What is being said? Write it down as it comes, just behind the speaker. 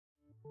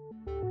It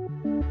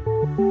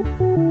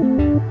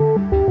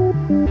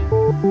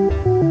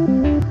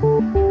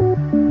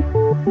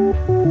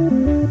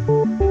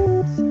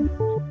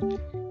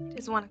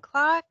is 1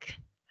 o'clock.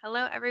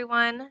 Hello,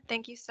 everyone.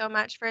 Thank you so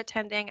much for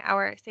attending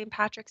our St.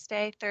 Patrick's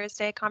Day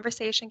Thursday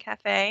Conversation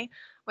Cafe,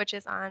 which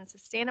is on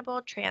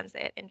sustainable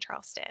transit in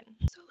Charleston.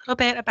 So a little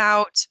bit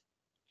about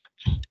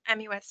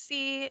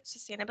MUSC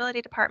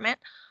Sustainability Department.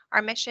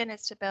 Our mission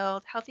is to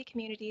build healthy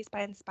communities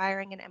by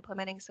inspiring and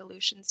implementing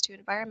solutions to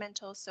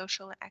environmental,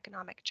 social, and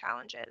economic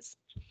challenges.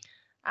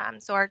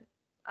 So our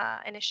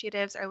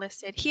initiatives are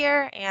listed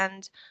here,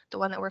 and the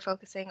one that we're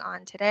focusing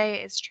on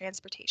today is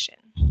transportation.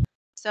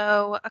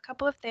 So a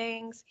couple of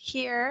things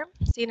here.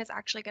 Eason is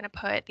actually going to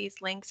put these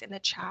links in the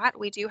chat.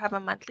 We do have a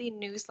monthly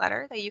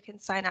newsletter that you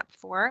can sign up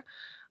for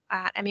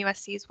at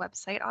MUSC's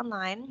website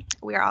online.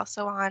 We are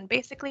also on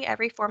basically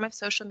every form of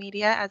social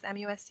media as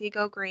MUSC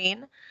Go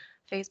Green: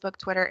 Facebook,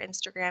 Twitter,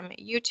 Instagram,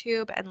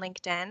 YouTube, and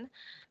LinkedIn.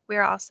 We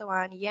are also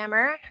on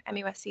Yammer,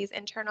 MUSC's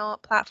internal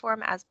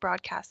platform, as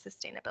Broadcast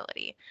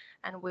Sustainability,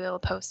 and we'll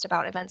post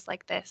about events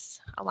like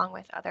this along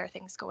with other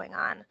things going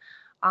on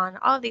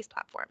all of these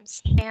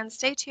platforms. And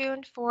stay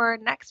tuned for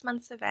next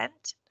month's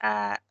event.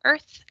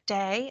 Earth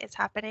Day is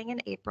happening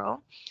in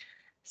April.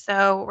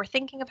 So we're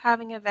thinking of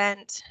having an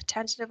event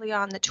tentatively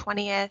on the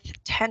 20th,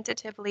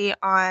 tentatively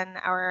on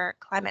our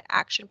climate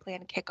action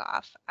plan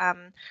kickoff.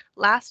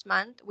 Last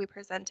month, we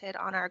presented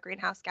on our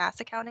greenhouse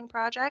gas accounting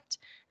project,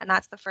 and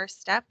that's the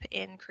first step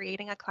in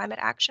creating a climate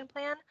action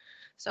plan.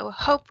 So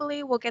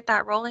hopefully we'll get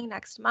that rolling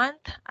next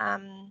month.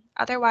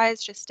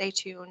 Otherwise, just stay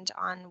tuned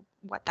on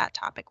what that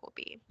topic will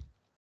be.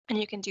 And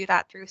you can do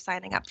that through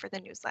signing up for the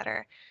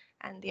newsletter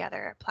and the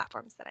other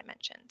platforms that I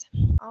mentioned.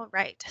 All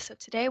right, so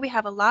today we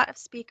have a lot of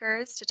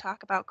speakers to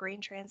talk about green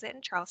transit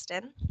in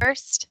Charleston.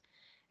 First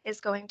is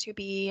going to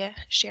be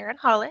Sharon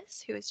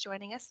Hollis, who is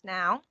joining us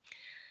now,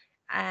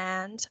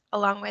 and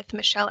along with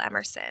Michelle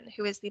Emerson,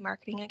 who is the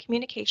Marketing and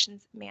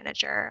Communications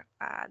Manager.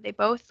 They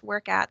both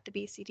work at the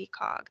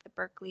BCD-COG, the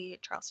Berkeley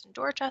Charleston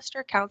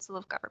Dorchester Council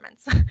of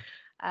Governments.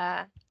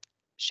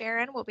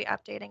 Sharon will be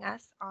updating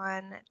us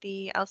on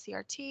the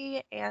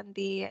LCRT and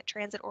the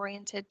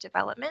transit-oriented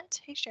development.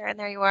 Hey, Sharon,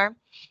 there you are.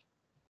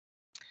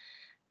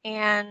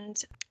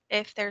 And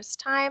if there's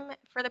time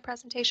for the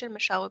presentation,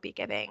 Michelle will be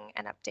giving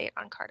an update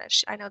on CARTA.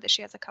 I know that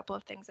she has a couple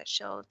of things that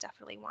she'll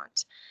definitely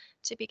want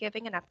to be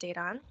giving an update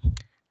on.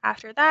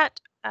 After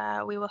that,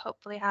 we will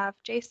hopefully have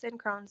Jason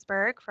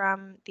Kronsberg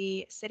from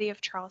the City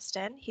of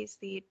Charleston. He's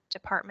the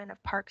Department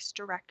of Parks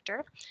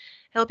Director.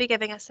 He'll be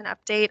giving us an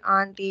update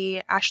on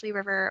the Ashley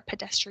River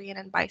pedestrian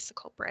and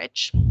bicycle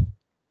bridge.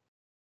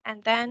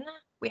 And then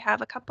we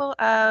have a couple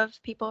of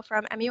people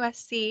from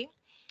MUSC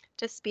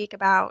to speak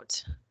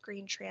about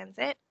green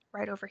transit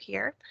right over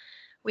here.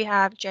 We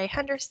have Jay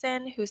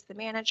Henderson, who's the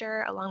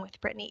manager, along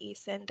with Brittanei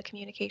Eason, the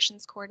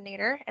communications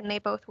coordinator, and they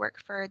both work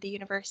for the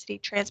University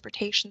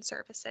Transportation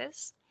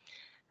Services.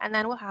 And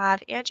then we'll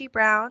have Angie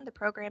Brown, the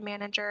program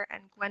manager,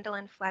 and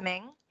Gwendolyn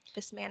Fleming,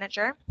 office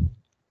manager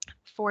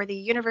for the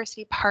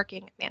University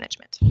Parking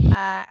Management.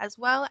 As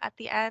well, at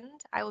the end,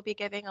 I will be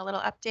giving a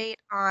little update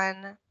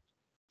on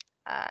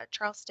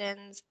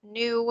Charleston's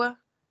new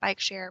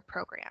bike share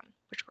program,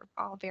 which we're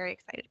all very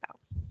excited about.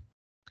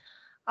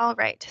 All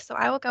right, so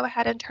I will go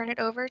ahead and turn it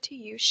over to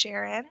you,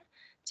 Sharon,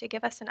 to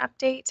give us an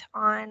update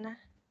on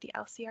the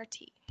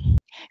LCRT.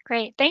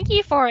 Great. Thank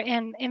you for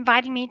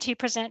inviting me to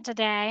present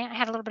today. I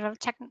had a little bit of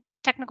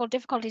technical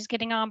difficulties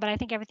getting on, but I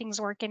think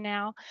everything's working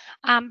now.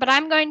 But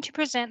I'm going to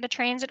present the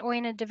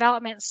transit-oriented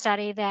development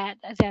study that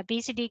the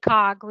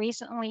BCD-COG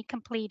recently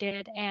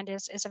completed and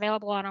is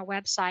available on our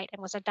website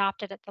and was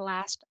adopted at the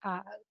last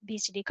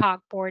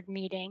BCD-COG board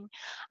meeting.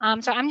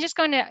 So I'm just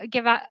going to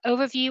give an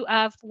overview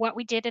of what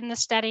we did in the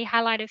study,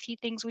 highlight a few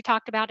things we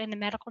talked about in the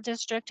medical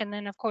district, and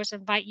then of course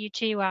invite you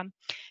to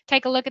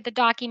take a look at the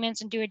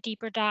documents and do a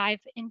deeper dive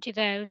into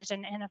those.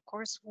 And of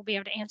course, we'll be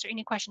able to answer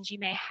any questions you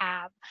may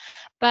have.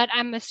 But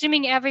I'm assuming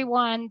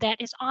everyone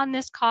that is on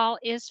this call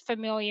is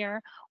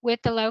familiar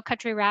with the Low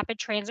Country Rapid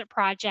Transit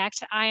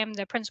Project. I am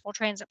the principal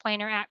transit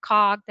planner at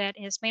COG that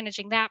is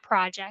managing that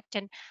project.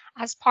 And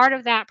as part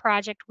of that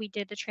project, we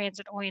did the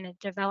transit-oriented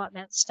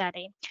development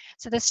study.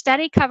 So the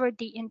study covered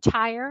the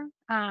entire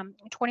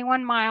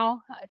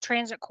 21-mile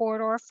transit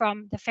corridor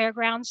from the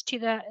fairgrounds to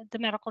the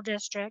medical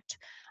district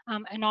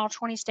and all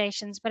 20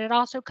 stations, but it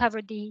also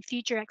covered the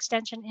future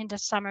extension into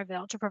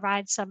Somerville to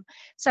provide some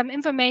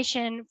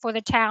information for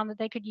the town that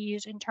they could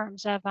use in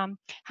terms of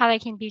how they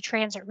can be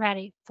transit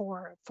ready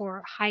for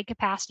high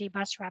capacity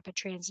bus rapid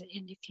transit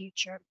in the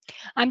future.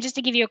 Just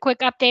to give you a quick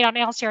update on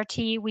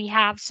LCRT, we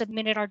have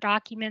submitted our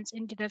documents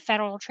into the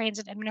Federal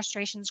Transit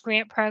Administration's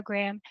grant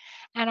program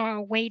and are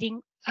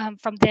awaiting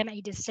from them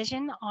a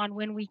decision on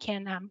when we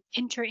can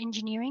enter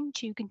engineering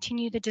to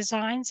continue the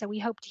design. So we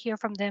hope to hear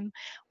from them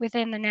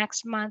within the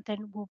next month,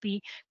 and we'll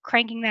be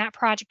cranking that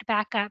project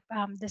back up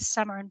this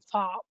summer and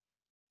fall.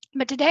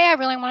 But today I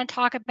really want to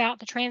talk about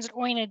the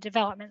transit-oriented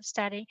development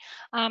study.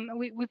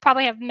 We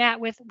probably have met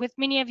with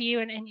many of you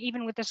and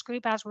even with this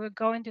group as we were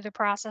going through the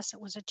process. It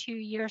was a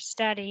 2-year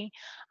study,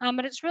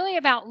 but it's really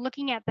about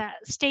looking at the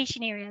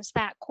station areas,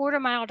 that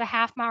quarter-mile to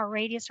half-mile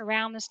radius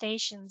around the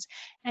stations,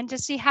 and to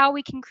see how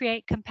we can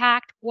create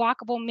compact,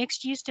 walkable,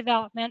 mixed-use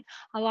development,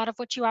 a lot of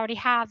what you already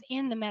have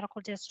in the medical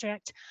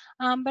district,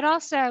 but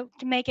also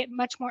to make it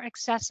much more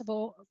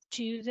accessible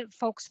to the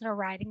folks that are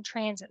riding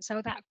transit.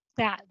 So that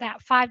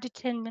 5 to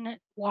 10 minute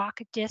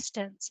walk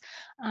distance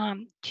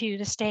to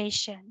the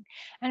station,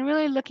 and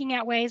really looking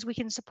at ways we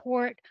can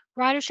support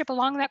ridership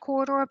along that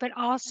corridor, but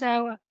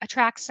also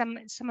attract some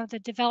of the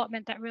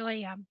development that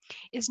really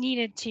is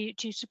needed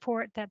to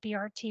support that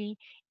BRT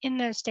in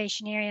those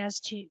station areas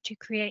to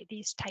create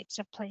these types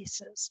of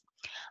places.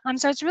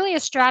 So it's really a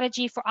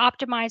strategy for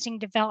optimizing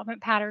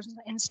development patterns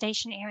in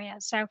station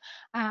areas. So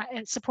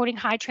it's supporting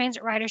high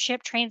transit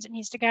ridership. Transit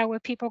needs to go where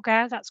people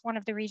go. That's one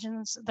of the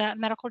reasons the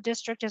medical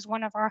district is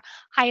one of our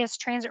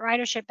highest transit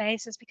ridership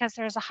bases, because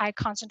there's a high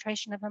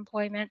concentration of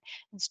employment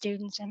and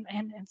students and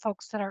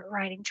folks that are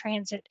riding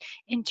transit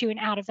into and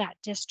out of that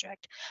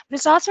district. But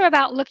it's also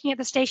about looking at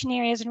the station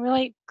areas and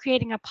really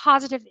creating a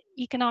positive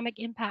economic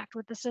impact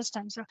with the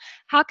system. So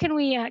how can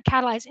we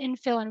catalyze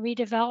infill and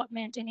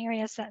redevelopment in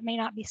areas that may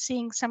not be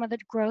seeing some of the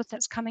growth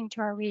that's coming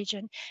to our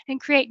region, and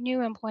create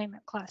new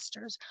employment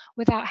clusters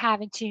without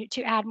having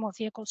to add more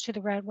vehicles to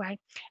the roadway?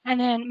 And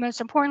then most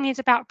importantly, it's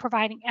about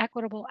providing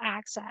equitable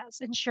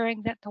access,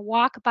 ensuring that the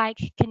walk bike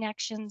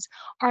connections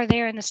are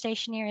there in the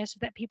station areas so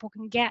that people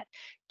can get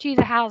to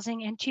the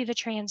housing and to the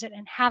transit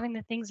and having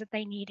the things that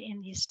they need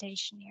in these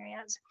station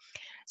areas.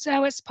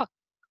 So it's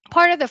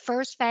part of the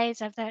first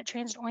phase of the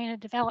transit-oriented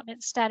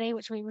development study,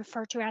 which we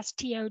refer to as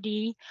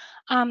TOD.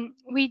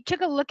 We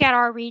took a look at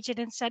our region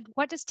and said,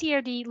 what does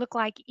TOD look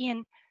like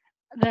in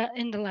the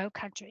low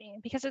country?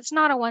 Because it's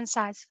not a one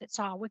size fits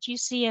all. What you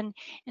see in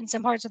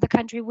some parts of the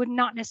country would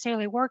not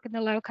necessarily work in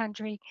the low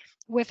country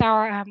with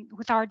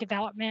our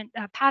development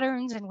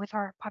patterns and with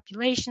our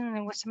population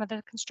and with some of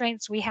the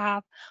constraints we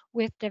have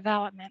with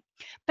development.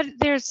 But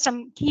there's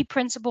some key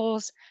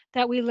principles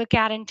that we look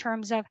at in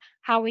terms of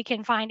how we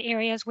can find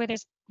areas where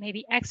there's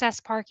maybe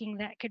excess parking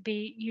that could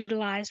be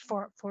utilized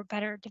for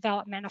better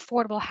development,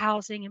 affordable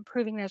housing,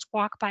 improving those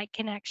walk bike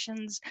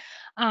connections,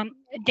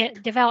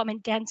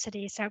 development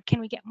density. So can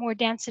we get more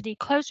density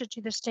closer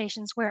to the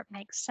stations where it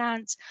makes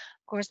sense?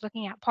 Of course,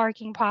 looking at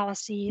parking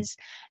policies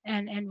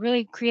and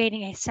really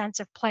creating a sense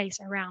of place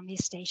around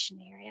these station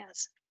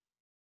areas.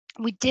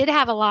 We did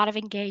have a lot of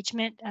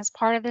engagement as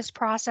part of this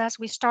process.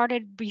 We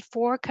started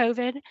before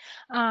COVID,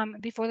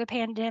 before the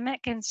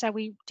pandemic, and so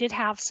we did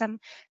have some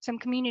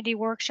community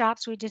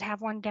workshops. We did have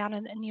one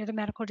down near the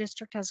medical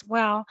district as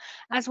well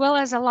as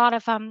a lot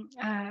of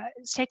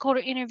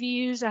stakeholder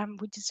interviews.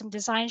 We did some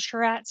design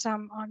charrettes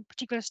on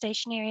particular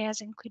station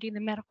areas, including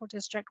the medical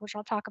district, which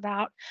I'll talk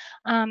about,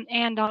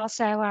 and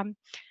also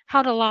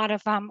held a lot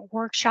of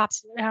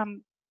workshops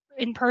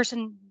in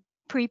person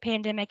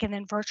pre-pandemic, and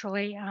then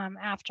virtually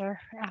after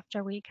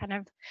we kind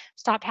of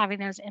stopped having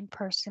those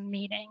in-person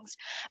meetings.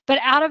 But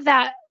out of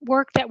that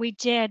work that we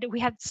did, we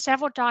had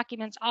several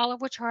documents, all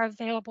of which are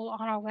available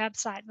on our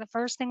website. The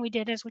first thing we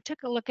did is we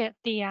took a look at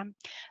the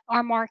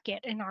our market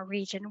in our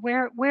region.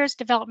 Where's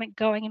development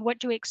going, and what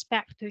do we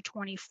expect through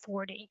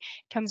 2040 in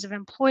terms of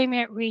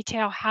employment,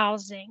 retail,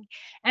 housing?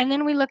 And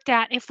then we looked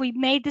at, if we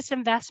made this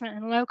investment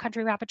in low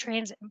country rapid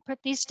transit and put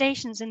these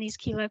stations in these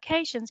key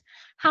locations,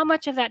 how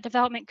much of that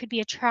development could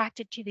be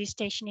attracted to these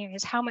station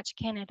areas? How much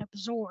can it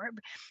absorb?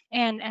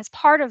 And as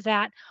part of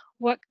that,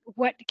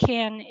 what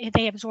can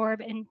they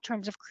absorb in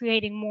terms of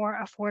creating more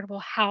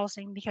affordable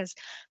housing? Because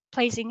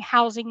placing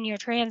housing near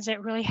transit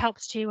really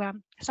helps to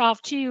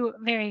solve two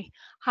very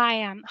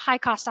high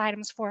cost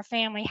items for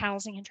family: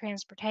 housing and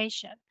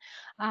transportation.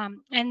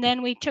 And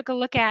then we took a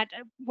look at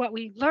what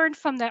we learned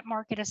from that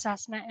market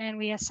assessment, and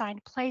we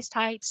assigned place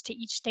types to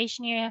each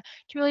station area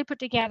to really put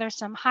together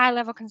some high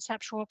level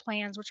conceptual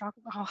plans, which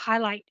I'll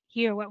highlight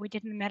here what we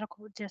did in the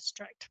medical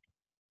district.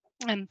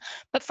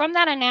 But from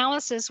that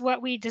analysis,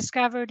 what we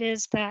discovered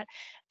is that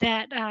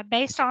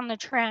based on the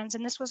trends,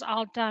 and this was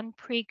all done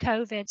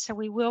pre-COVID, so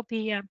we will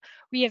be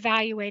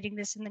reevaluating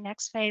this in the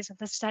next phase of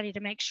the study to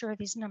make sure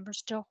these numbers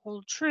still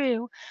hold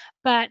true.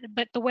 But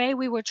the way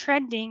we were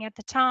trending at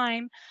the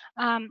time,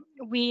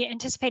 we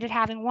anticipated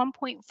having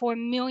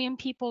 1.4 million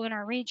people in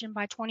our region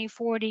by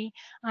 2040,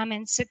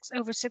 and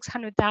over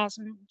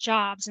 600,000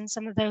 jobs, and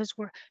some of those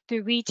were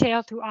through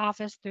retail, through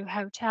office, through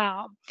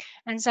hotel.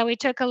 And so we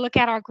took a look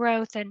at our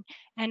growth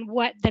and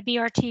what the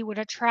BRT would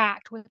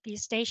attract with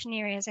these station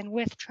areas and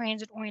with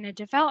transit-oriented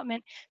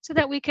development, so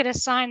that we could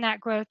assign that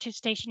growth to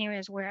station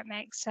areas where it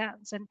makes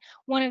sense. And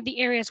one of the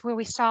areas where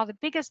we saw the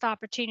biggest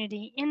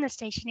opportunity in the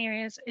station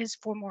areas is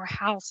for more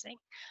housing,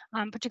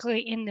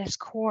 particularly in this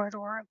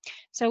corridor.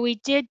 So we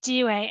did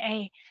do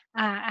a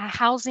a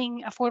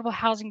affordable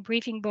housing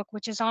briefing book,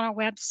 which is on our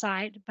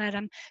website. But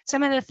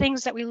some of the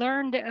things that we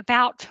learned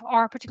about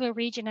our particular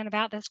region and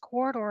about this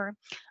corridor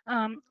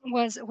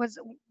were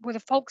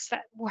the folks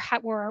that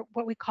were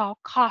what we call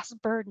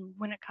cost burden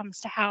when it comes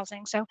to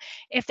housing. So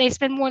if they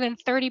spend more than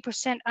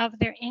 30% of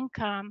their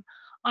income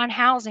on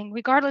housing,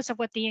 regardless of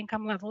what the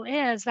income level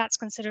is, that's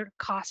considered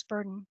cost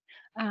burden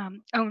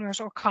owners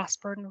or cost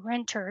burden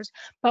renters.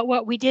 But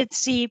what we did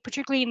see,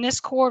 particularly in this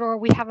corridor,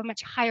 we have a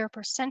much higher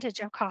percentage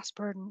of cost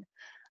burden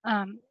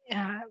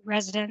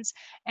residents,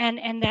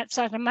 and that's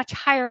at a much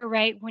higher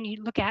rate when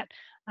you look at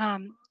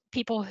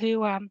people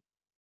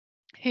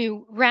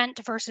who rent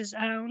versus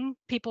own,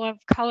 people of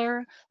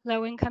color,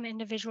 low income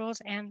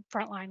individuals, and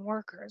frontline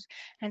workers.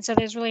 And so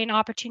there's really an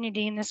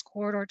opportunity in this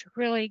corridor to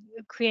really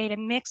create a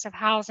mix of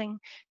housing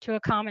to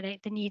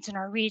accommodate the needs in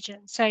our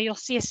region. So you'll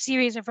see a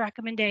series of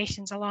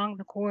recommendations along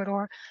the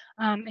corridor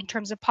in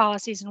terms of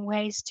policies and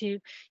ways to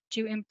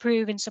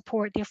improve and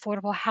support the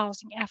affordable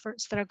housing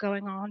efforts that are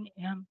going on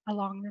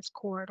along this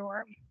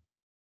corridor.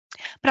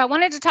 But I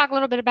wanted to talk a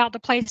little bit about the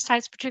place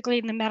types, particularly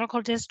in the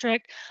medical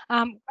district.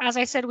 As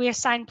I said, we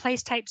assigned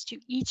place types to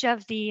each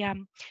of the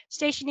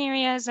station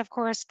areas. Of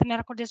course, the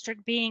medical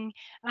district being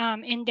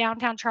in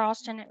downtown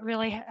Charleston, it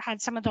really had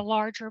some of the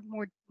larger,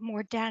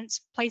 more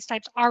dense place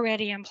types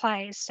already in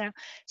place. So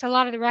a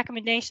lot of the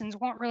recommendations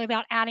weren't really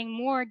about adding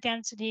more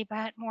density,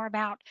 but more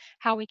about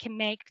how we can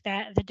make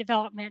the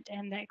development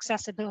and the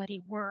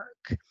accessibility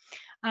work.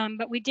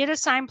 But we did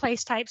assign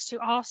place types to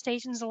all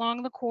stations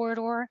along the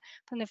corridor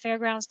from the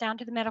fairgrounds down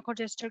to the medical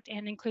district,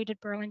 and included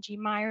Berlin G.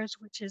 Myers,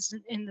 which is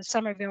in the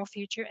Somerville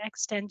Future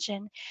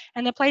Extension.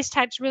 And the place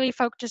types really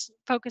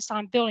focused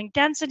on building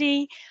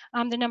density,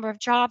 the number of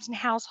jobs and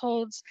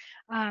households,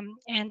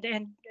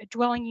 and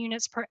dwelling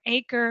units per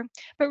acre.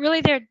 But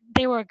really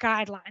they were a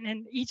guideline,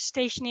 and each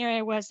station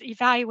area was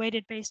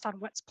evaluated based on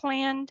what's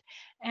planned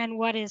and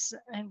what is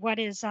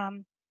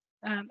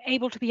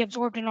able to be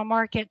absorbed in our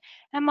market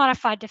and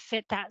modified to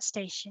fit that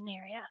station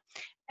area.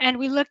 And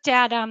we looked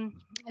at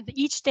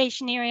each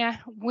station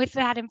area with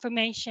that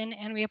information,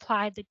 and we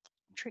applied the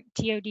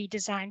TOD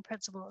design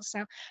principles.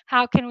 So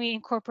how can we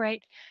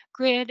incorporate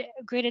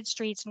gridded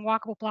streets and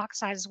walkable block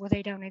sizes where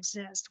they don't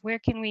exist? Where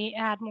can we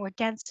add more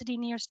density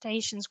near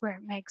stations where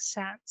it makes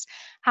sense?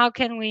 How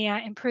can we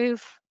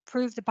improve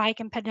the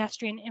bike and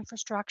pedestrian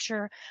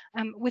infrastructure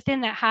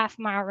within that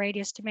half-mile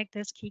radius to make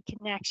those key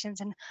connections?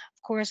 And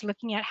of course,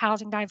 looking at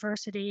housing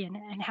diversity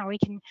and how we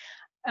can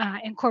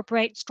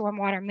incorporate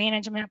stormwater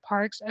management,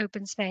 parks,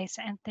 open space,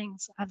 and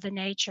things of the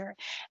nature.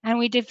 And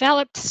we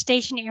developed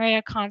station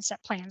area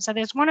concept plans. So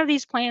there's one of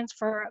these plans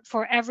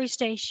for every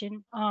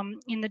station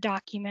in the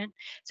document.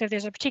 So if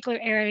there's a particular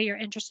area you're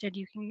interested,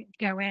 you can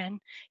go in.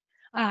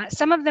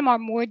 Some of them are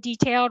more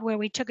detailed, where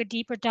we took a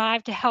deeper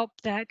dive to help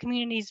the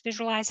communities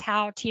visualize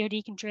how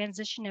TOD can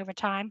transition over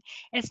time.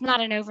 It's not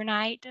an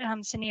overnight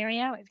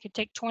scenario. It could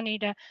take 20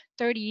 to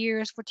 30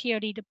 years for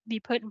TOD to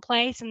be put in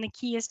place, and the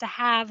key is to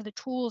have the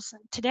tools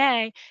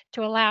today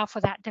to allow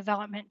for that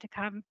development to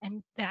come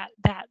and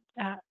that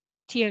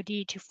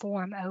TOD to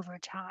form over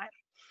time.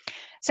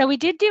 So we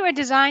did do a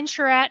design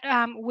charrette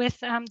with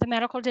the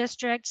medical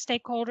district,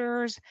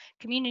 stakeholders,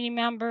 community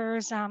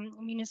members,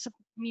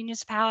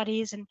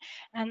 municipalities,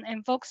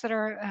 and folks that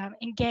are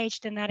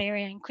engaged in that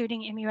area,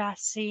 including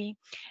MUSC,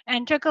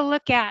 and took a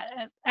look at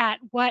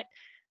what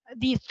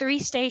the three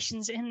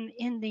stations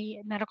in the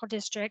medical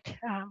district,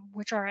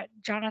 which are at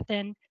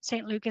Jonathan,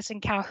 St. Lucas,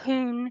 and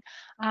Calhoun,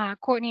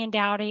 Courtney and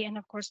Dowdy, and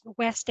of course the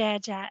West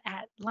Edge at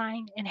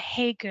Line and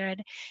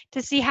Haygood,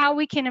 to see how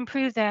we can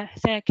improve the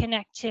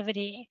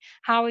connectivity,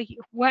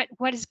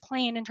 what is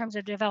planned in terms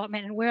of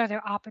development, and where are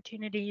there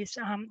opportunities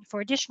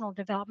for additional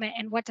development,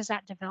 and what does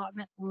that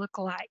development look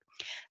like.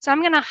 So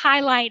I'm going to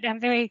highlight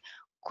very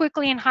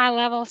quickly and high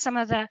level some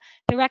of the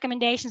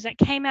recommendations that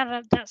came out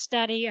of that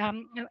study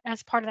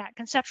as part of that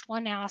conceptual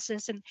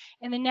analysis. And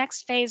in the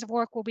next phase of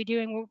work we'll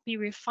be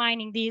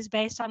refining these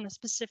based on the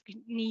specific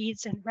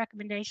needs and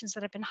recommendations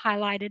that have been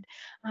highlighted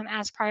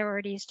as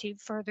priorities to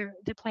further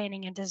the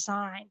planning and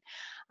design.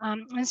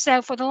 And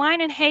so for the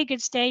Line and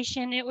Haygood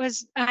station, it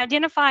was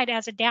identified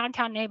as a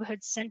downtown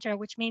neighborhood center,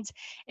 which means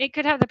it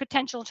could have the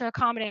potential to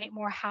accommodate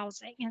more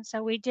housing. And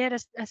so we did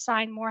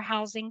assign more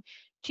housing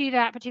to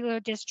that particular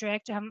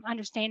district,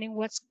 understanding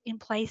what's in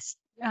place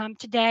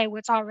today,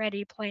 what's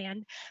already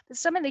planned. But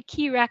some of the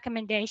key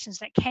recommendations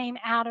that came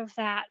out of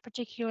that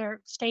particular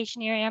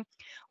station area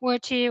were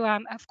to,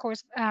 of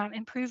course,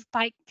 improve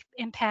bike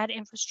and ped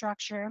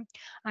infrastructure,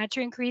 to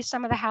increase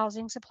some of the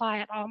housing supply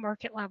at all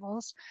market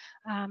levels,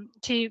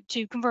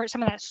 to convert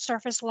some of that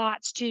surface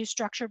lots to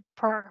structured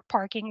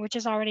parking, which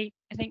is already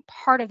I think,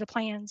 part of the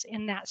plans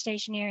in that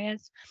station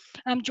areas.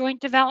 Joint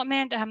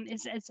development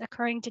is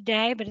occurring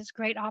today, but it's a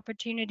great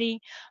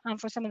opportunity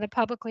for some of the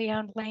publicly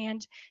owned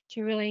land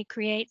to really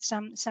create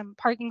some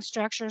parking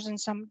structures and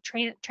some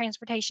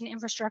transportation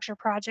infrastructure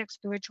projects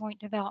through a joint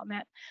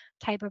development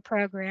type of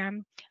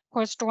program. Of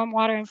course,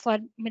 stormwater and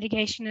flood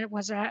mitigation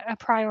was a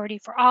priority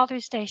for all three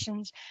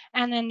stations,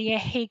 and then the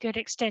Haygood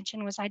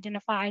extension was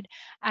identified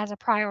as a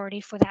priority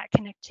for that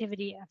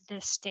connectivity of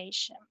this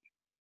station.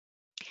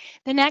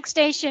 The next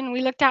station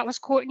we looked at was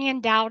Courtney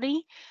and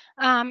Dowdy,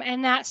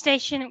 and that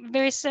station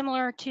very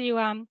similar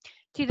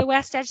to the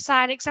West Edge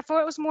side, except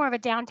for it was more of a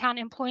downtown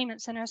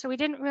employment center. So we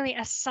didn't really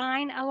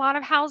assign a lot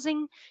of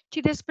housing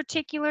to this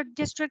particular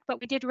district, but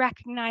we did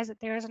recognize that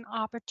there is an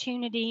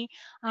opportunity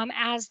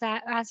as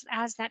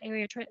that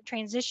area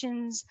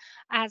transitions,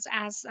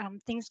 as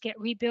things get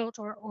rebuilt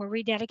or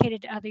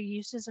rededicated to other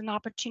uses, an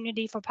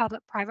opportunity for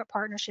public-private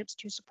partnerships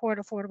to support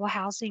affordable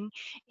housing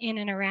in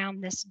and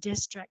around this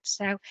district.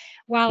 So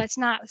while it's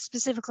not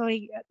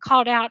specifically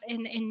called out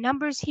in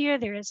numbers here,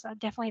 there is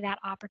definitely that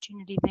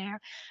opportunity there.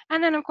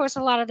 And then, of course,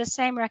 a lot of the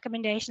same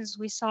recommendations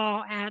we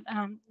saw at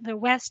the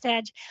West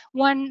Edge.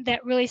 One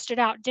that really stood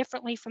out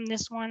differently from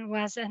this one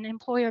was an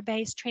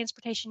employer-based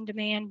transportation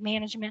demand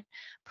management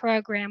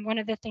program. One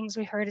of the things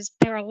we heard is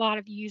there are a lot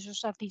of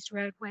users of these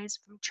roadways,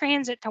 from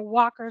transit to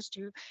walkers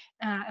to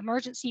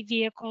emergency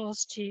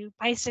vehicles to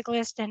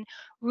bicyclists, and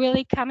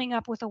really coming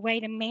up with a way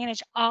to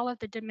manage all of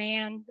the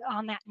demand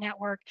on that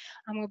network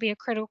will be a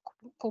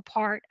critical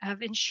part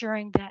of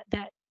ensuring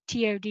that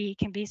TOD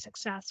can be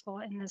successful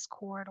in this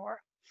corridor.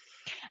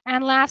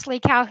 And lastly,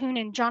 Calhoun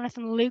and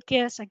Jonathan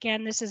Lucas.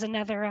 Again, this is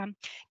another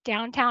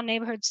downtown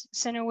neighborhood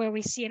center where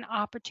we see an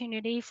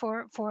opportunity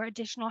for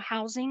additional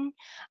housing.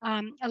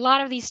 A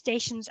lot of these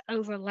stations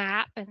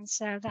overlap, and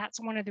so that's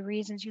one of the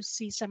reasons you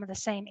see some of the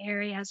same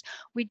areas.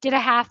 We did a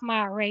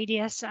half-mile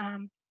radius,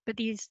 but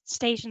these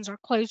stations are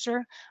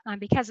closer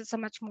because it's a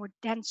much more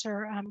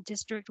denser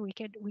district. We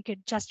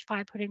could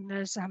justify putting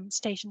those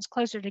stations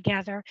closer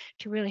together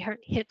to really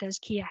hit those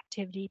key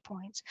activity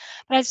points.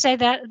 But I'd say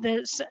that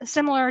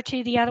similar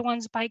to the other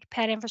ones, bike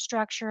ped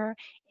infrastructure,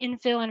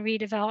 infill and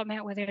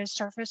redevelopment, whether it's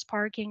surface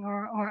parking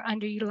or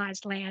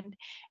underutilized land,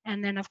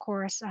 and then of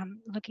course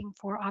looking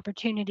for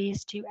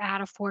opportunities to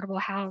add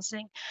affordable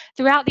housing.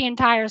 Throughout the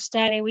entire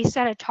study, we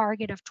set a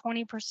target of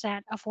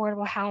 20%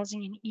 affordable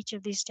housing in each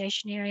of these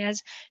station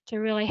areas to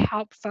really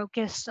help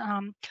focus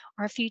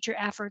our future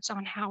efforts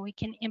on how we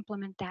can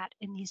implement that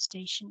in these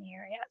station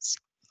areas.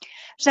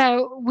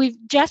 So we've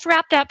just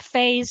wrapped up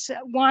phase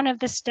 1 of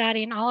the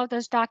study, and all of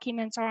those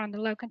documents are on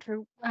the Low Country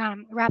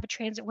Rapid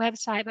Transit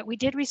website, but we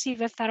did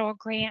receive a federal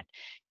grant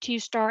to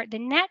start the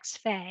next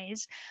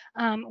phase,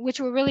 which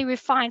will really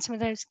refine some of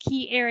those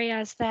key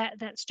areas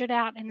that stood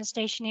out in the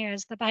station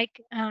areas, the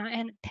bike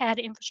and ped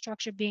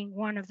infrastructure being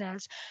one of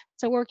those.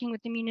 So working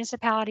with the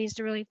municipalities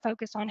to really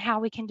focus on how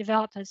we can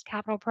develop those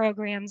capital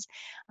programs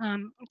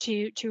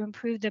to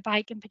improve the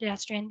bike and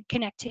pedestrian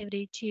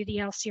connectivity to the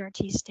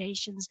LCRT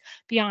stations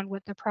beyond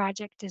what the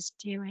project is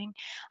doing.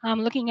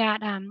 Looking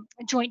at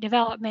joint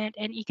development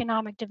and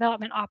economic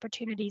development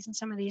opportunities in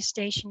some of these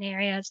station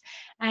areas,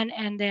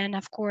 and then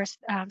of course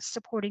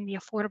supporting the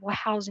affordable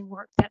housing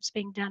work that's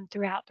being done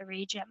throughout the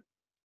region.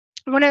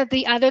 One of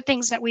the other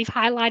things that we've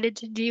highlighted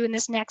to do in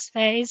this next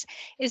phase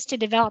is to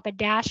develop a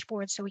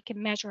dashboard so we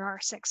can measure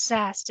our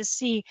success, to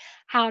see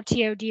how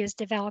TOD is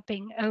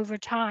developing over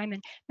time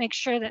and make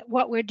sure that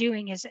what we're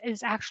doing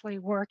is actually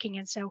working.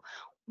 And so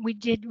we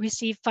did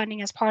receive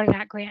funding as part of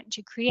that grant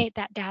to create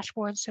that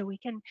dashboard so we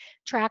can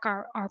track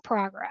our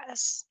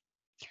progress.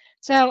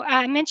 So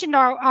I mentioned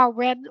our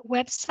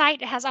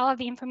website. It has all of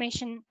the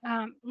information,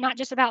 not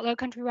just about Low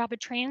Country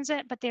Rapid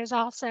Transit, but there's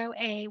also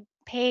a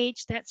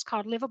page that's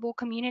called Livable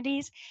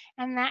Communities,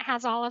 and that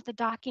has all of the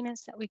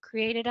documents that we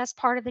created as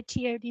part of the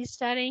TOD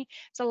study.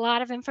 It's a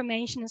lot of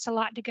information. It's a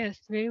lot to go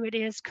through. It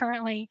is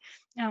currently,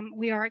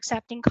 we are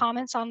accepting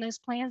comments on those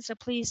plans, so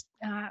please,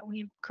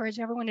 we encourage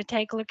everyone to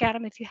take a look at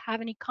them. If you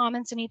have any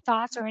comments, any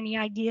thoughts, or any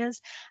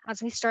ideas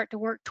as we start to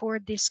work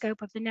toward the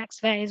scope of the next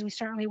phase, we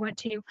certainly want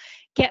to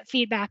get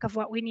feedback of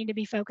what we need to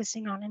be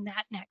focusing on in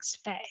that next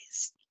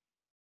phase.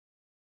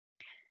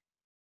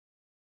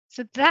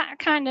 So that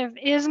kind of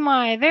is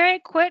my very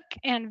quick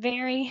and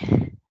very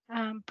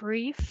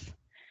brief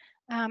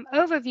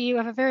overview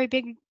of a very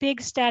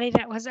big study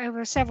that was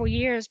over several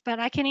years, but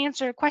I can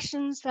answer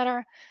questions that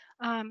are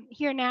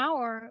here now,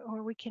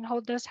 or we can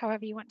hold those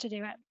however you want to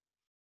do it.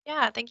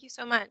 Yeah, thank you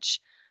so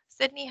much.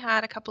 Sydney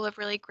had a couple of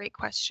really great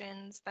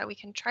questions that we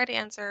can try to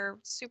answer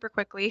super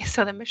quickly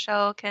so that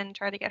Michelle can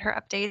try to get her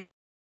updates.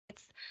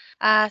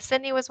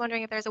 Sydney was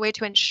wondering if there's a way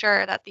to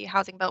ensure that the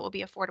housing built will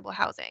be affordable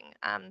housing.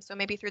 So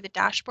maybe through the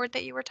dashboard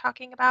that you were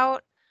talking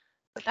about.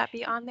 Would that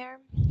be on there?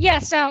 Yeah,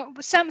 so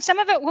some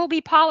of it will be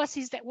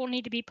policies that will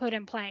need to be put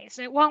in place.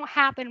 It won't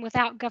happen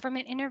without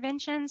government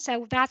intervention.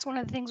 So that's one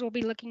of the things we'll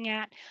be looking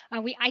at.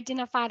 We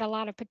identified a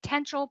lot of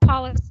potential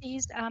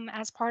policies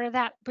as part of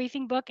that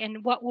briefing book,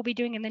 and what we'll be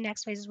doing in the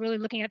next phase is really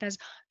looking at those.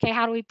 Okay,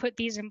 how do we put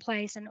these in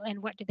place,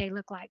 and what do they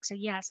look like? So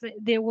yes,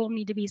 there will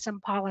need to be some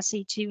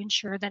policy to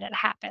ensure that it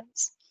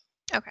happens.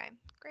 Okay,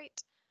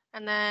 great.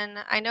 And then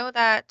I know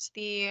that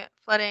the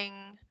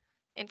flooding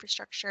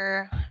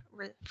infrastructure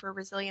for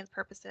resilience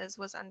purposes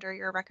was under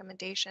your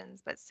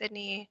recommendations, but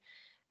Sydney,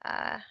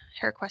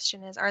 her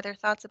question is, are there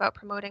thoughts about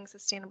promoting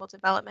sustainable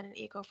development and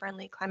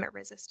eco-friendly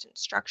climate-resistant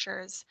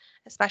structures,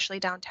 especially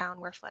downtown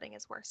where flooding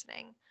is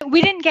worsening?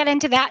 We didn't get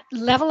into that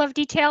level of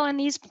detail in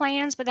these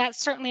plans, but that's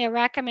certainly a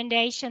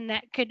recommendation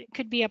that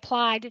could be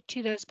applied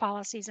to those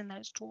policies and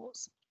those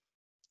tools.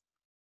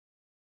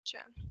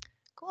 Sure.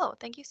 Cool.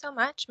 Thank you so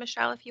much.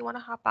 Michelle, if you want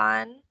to hop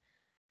on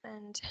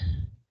and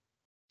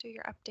do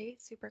your update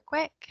super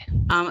quick.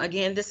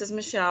 Again, this is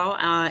Michelle,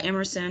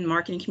 Emerson,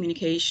 Marketing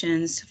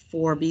Communications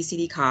for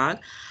BCD COG.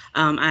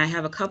 I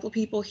have a couple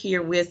people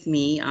here with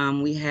me.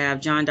 We have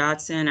John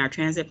Dodson, our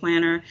transit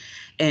planner,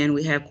 and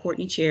we have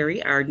Courtney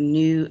Cherry, our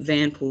new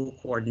van pool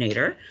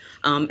coordinator.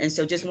 And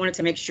so just wanted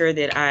to make sure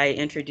that I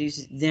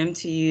introduce them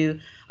to you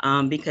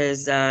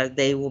because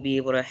they will be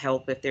able to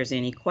help if there's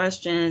any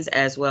questions,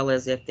 as well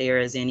as if there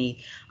is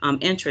any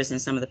interest in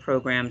some of the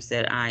programs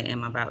that I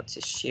am about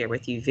to share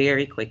with you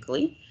very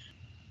quickly.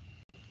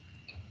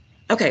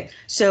 Okay,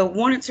 so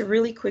wanted to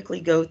really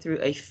quickly go through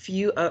a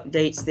few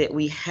updates that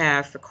we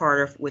have for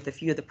CARTA with a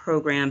few of the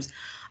programs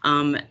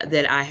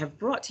that I have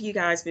brought to you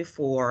guys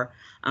before.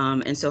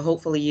 And so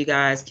hopefully you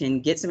guys can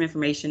get some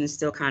information and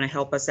still kind of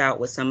help us out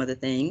with some of the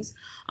things.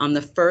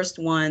 The first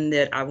one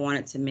that I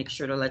wanted to make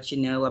sure to let you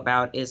know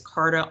about is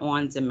CARTA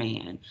On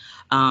Demand.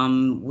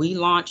 We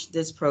launched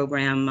this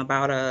program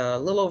about a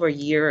little over a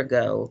year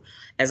ago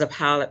as a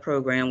pilot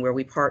program where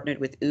we partnered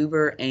with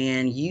Uber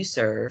and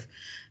UServe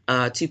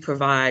to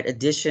provide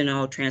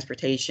additional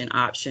transportation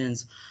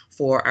options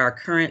for our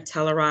current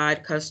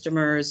Telluride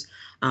customers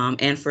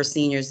and for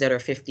seniors that are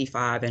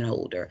 55 and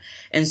older.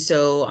 And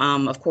so,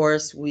 of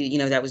course,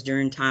 that was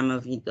during time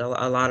of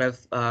a lot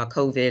of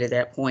COVID at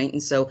that point.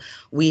 And so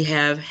we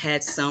have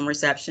had some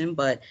reception,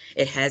 but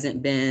it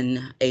hasn't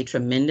been a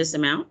tremendous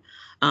amount.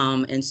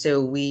 And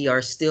so we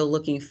are still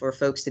looking for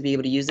folks to be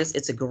able to use this.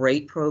 It's a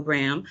great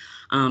program.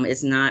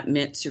 It's not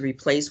meant to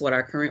replace what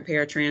our current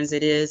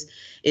paratransit is.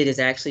 It is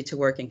actually to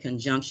work in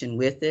conjunction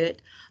with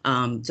it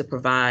to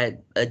provide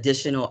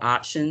additional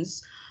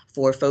options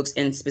for folks.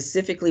 And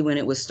specifically when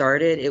it was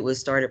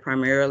started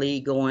primarily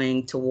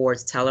going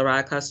towards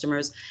Telluride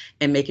customers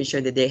and making sure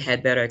that they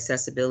had better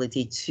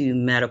accessibility to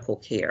medical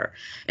care.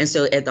 And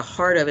so at the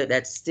heart of it,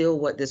 that's still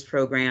what this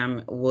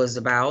program was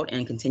about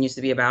and continues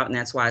to be about. And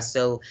that's why it's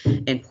so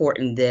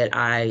important that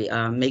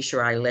I make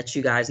sure I let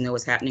you guys know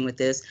what's happening with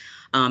this.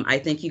 I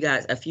think you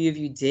guys, a few of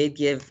you did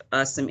give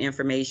us some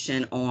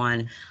information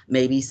on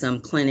maybe some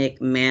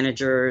clinic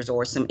managers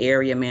or some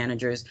area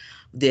managers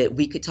that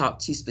we could talk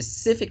to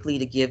specifically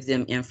to give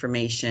them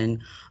information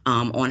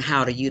on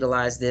how to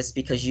utilize this,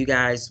 because you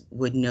guys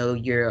would know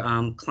your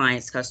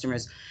clients,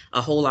 customers a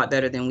whole lot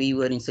better than we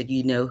would. And so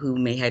who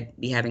may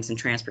be having some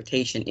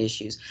transportation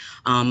issues.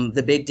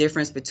 The big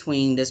difference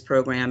between this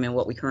program and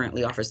what we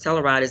currently offer as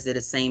Telluride is that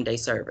it's same day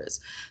service.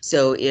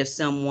 So if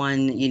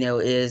someone,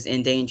 is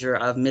in danger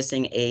of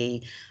missing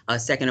a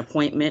second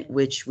appointment,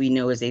 which we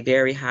know is a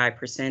very high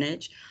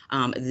percentage,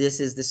 this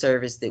is the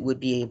service that would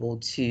be able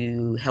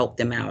to help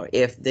them out.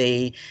 If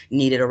they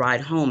needed a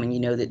ride home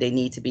and that they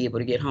need to be able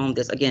to get home,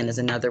 this again is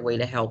another way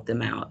to help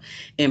them out.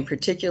 In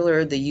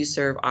particular, the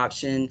UServe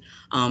option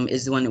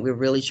is the one that we're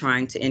really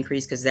trying to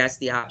increase, because that's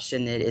the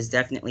option that is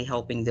definitely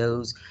helping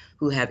those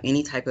who have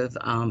any type of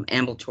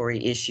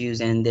ambulatory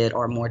issues and that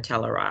are more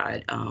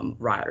Telluride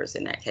riders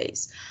in that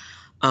case.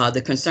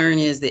 The concern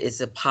is that it's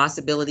a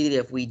possibility that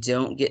if we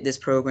don't get this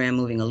program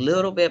moving a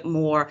little bit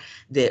more,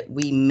 that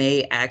we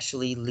may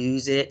actually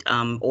lose it,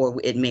 or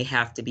it may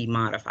have to be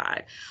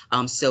modified.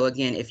 So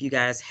again, if you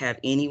guys have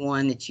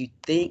anyone that you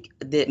think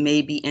that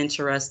may be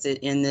interested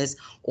in this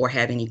or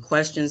have any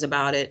questions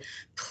about it,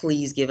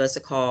 please give us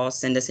a call,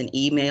 send us an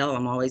email.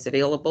 I'm always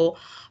available.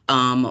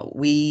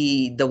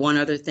 The one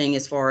other thing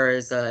as far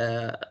as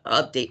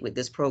update with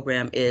this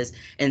program is,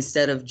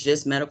 instead of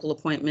just medical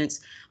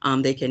appointments,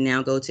 they can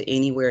now go to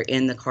anywhere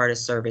in the CARTA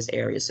service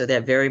area. So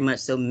that very much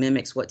so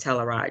mimics what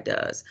Telluride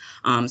does.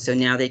 So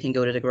now they can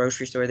go to the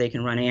grocery store, they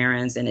can run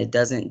errands, and it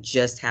doesn't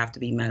just have to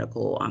be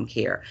medical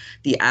care.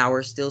 The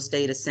hours still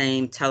stay the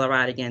same.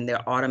 Telluride, again,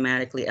 they're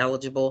automatically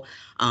eligible.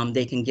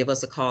 They can give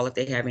us a call if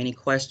they have any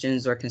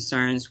questions or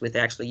concerns with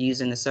actually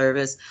using the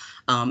service.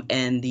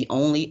 And the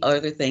only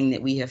other thing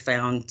that we have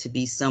found to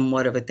be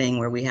somewhat of a thing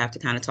where we have to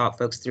kind of talk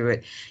folks through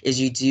it is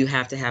you do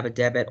have to have a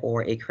debit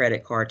or a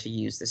credit card to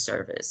use the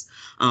service.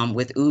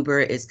 With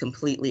Uber, it's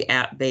completely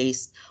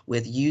app-based.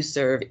 With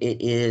UServe,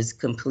 it is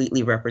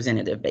completely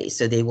representative-based.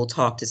 So they will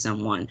talk to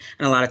someone.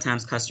 And a lot of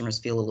times customers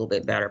feel a little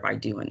bit better by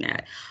doing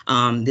that.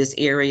 This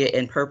area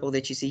in purple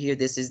that you see here,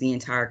 this is the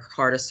entire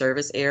CARTA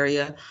service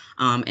area.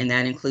 And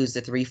that includes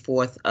the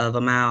 3/4 of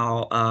a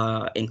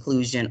mile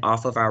inclusion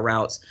off of our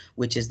routes,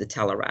 which is the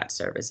Telluride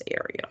service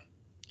area.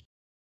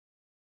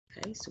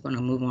 Okay, so we're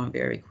going to move on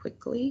very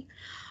quickly.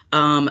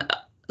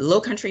 Low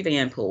country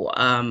van pool.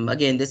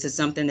 Again, this is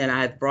something that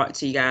I've brought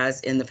to you guys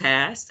in the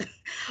past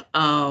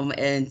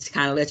and to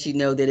kind of let you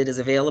know that it is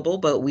available.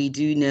 But we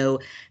do know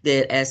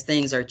that as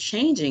things are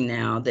changing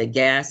now, that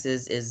gas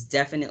is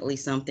definitely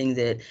something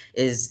that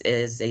is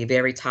a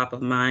very top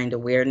of mind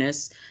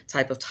awareness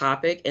type of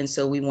topic. And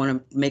so we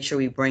want to make sure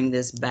we bring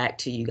this back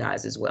to you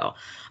guys as well.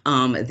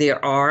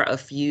 There are a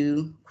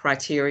few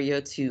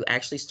criteria to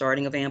actually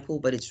starting a van pool,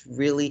 but it's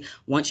really,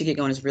 once you get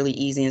going, it's really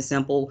easy and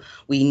simple.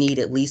 We need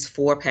at least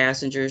 4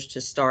 passengers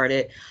to start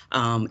it.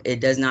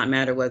 It does not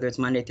matter whether it's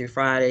Monday through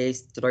Friday,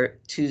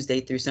 Tuesday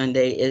through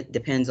Sunday. It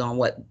depends on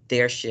what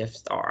their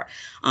shifts are.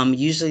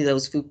 Usually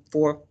those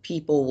 4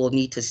 people will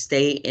need to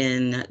stay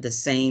in the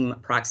same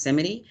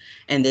proximity,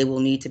 and they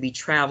will need to be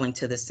traveling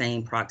to the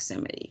same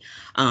proximity.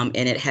 And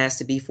it has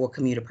to be for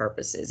commuter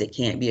purposes. It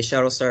can't be a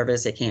shuttle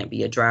service. It can't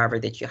be a driver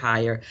that you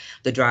hire.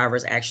 The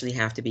drivers actually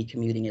have to be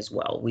commuting as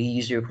well. We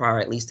usually require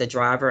at least a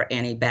driver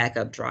and a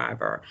backup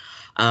driver.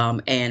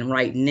 And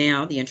right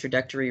now, the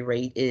introductory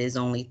rate is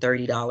only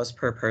 $30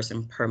 per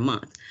person per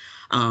month.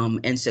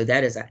 And so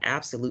that is an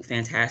absolute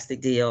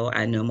fantastic deal.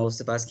 I know most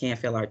of us can't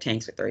fill our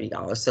tanks for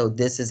 $30. So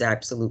this is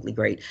absolutely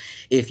great.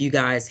 If you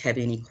guys have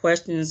any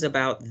questions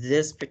about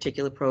this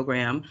particular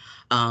program,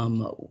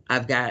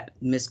 I've got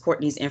Miss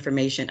Courtney's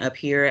information up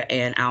here,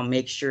 and I'll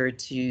make sure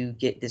to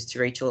get this to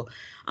Rachel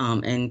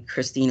and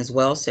Christine as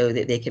well, so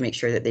that they can make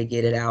sure that they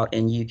get it out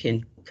and you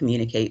can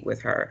communicate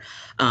with her.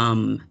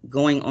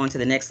 Going on to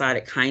the next slide,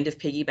 it kind of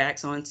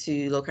piggybacks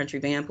onto Low Country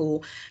Van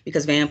Pool,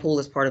 because Van Pool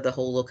is part of the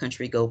whole Low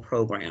Country Go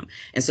program.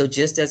 And so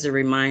just as a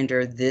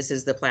reminder, this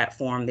is the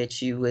platform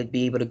that you would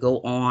be able to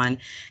go on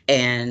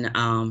and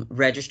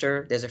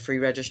register. There's a free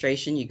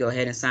registration. You go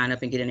ahead and sign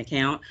up and get an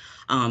account.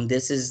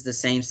 This is the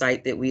same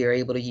site that we are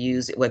able to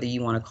use, whether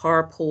you want a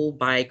carpool,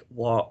 bike,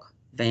 walk,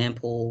 van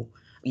pool,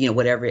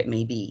 whatever it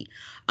may be.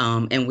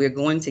 And we're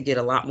going to get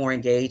a lot more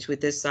engaged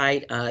with this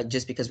site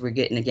just because we're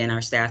getting, again,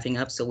 our staffing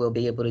up. So we'll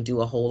be able to do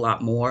a whole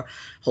lot more,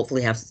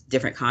 hopefully have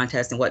different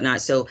contests and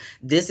whatnot. So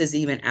this is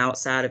even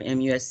outside of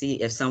MUSC.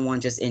 If someone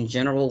just in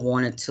general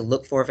wanted to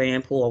look for a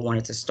van pool or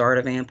wanted to start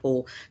a van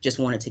pool, just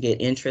wanted to get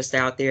interest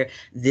out there,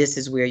 this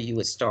is where you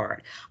would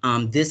start.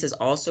 This is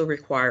also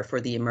required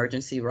for the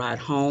emergency ride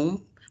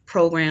home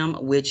program,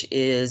 which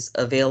is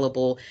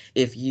available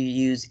if you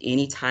use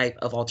any type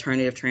of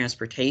alternative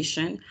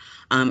transportation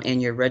and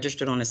you're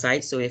registered on the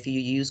site. So if you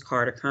use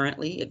CARTA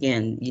currently,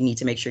 again, you need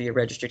to make sure you're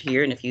registered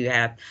here. And if you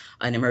have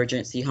an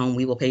emergency home,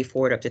 we will pay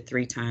for it up to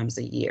 3 times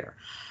a year.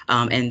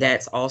 And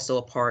that's also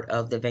a part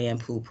of the van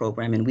pool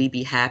program. And we'd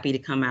be happy to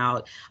come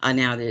out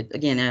now that,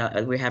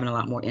 again, we're having a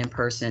lot more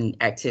in-person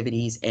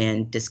activities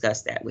and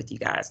discuss that with you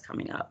guys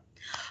coming up.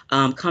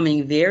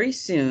 Coming very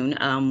soon,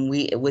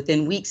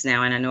 within weeks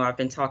now, and I know I've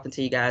been talking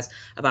to you guys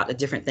about the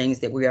different things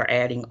that we are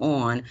adding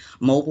on.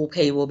 Mobile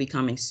pay will be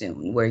coming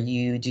soon, where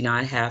you do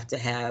not have to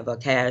have a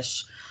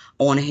cash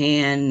on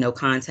hand, no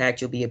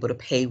contact. You'll be able to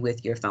pay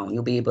with your phone.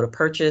 You'll be able to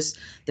purchase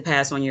the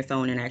pass on your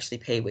phone and actually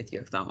pay with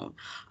your phone.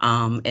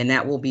 And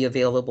that will be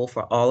available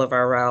for all of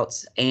our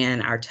routes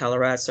and our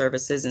Telluride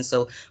services. And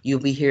so you'll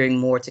be hearing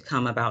more to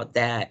come about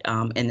that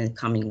in the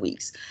coming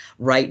weeks.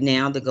 Right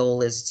now, the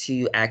goal is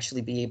to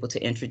actually be able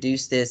to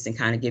introduce this and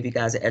kind of give you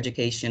guys an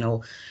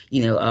educational,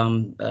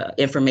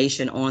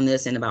 information on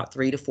this. In about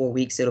 3 to 4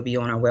 weeks, it'll be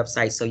on our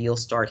website. So you'll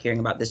start hearing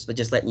about this, but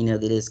just letting you know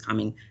that it is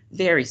coming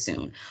very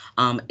soon.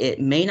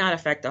 It may not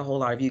affect a whole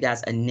lot of you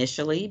guys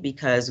initially,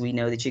 because we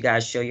know that you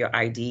guys show your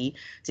ID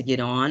to get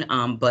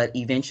on, but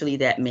eventually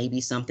that may be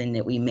something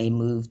that we may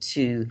move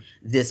to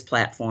this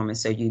platform, and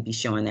so you'd be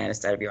showing that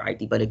instead of your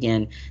ID. But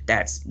again,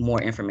 that's more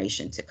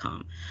information to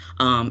come.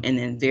 And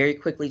then very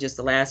quickly, just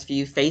the last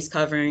few face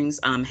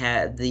coverings,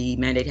 the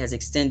mandate has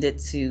extended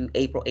to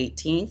April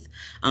 18th.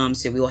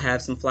 So we will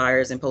have some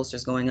flyers and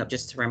posters going up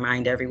just to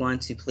remind everyone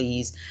to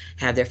please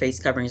have their face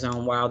coverings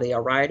on while they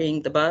are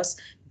riding the bus.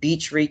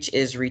 Beach Reach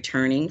is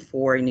returning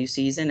for a new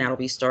season. That'll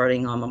be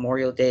starting on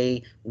Memorial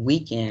Day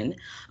weekend.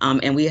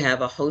 And we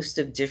have a host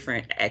of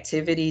different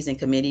activities and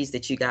committees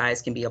that you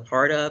guys can be a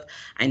part of.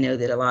 I know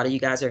that a lot of you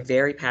guys are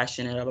very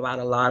passionate about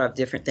a lot of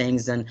different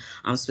things, and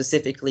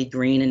specifically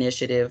green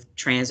initiative,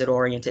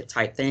 transit-oriented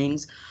type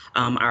things.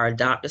 Our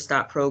Adopt a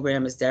Stop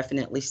program is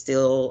definitely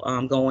still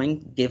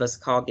going. Give us a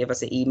call, give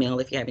us an email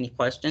if you have any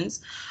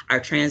questions.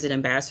 Our Transit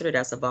Ambassador,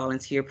 that's a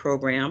volunteer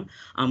program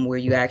where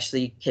you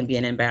actually can be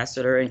an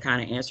ambassador and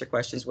kind of answer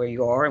questions where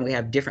you are. And we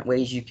have different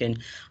ways you can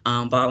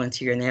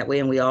volunteer in that way.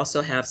 And we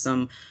also have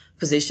some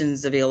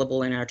positions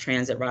available in our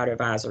Transit Rider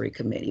Advisory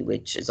Committee,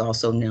 which is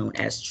also known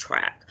as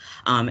TRAC.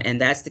 And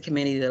that's the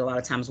committee that a lot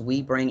of times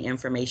we bring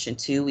information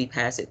to. We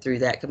pass it through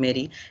that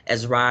committee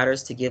as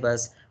riders to give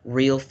us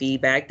real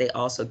feedback. They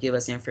also give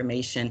us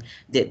information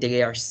that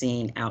they are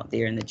seeing out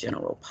there in the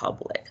general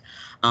public.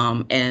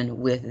 And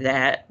with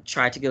that,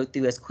 try to go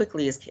through as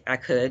quickly as I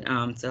could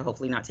to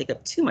hopefully not take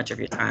up too much of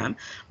your time,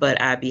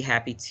 but I'd be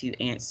happy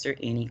to answer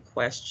any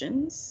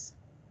questions.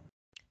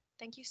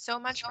 Thank you so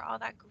much for all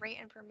that great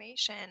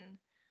information.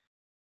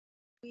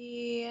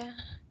 We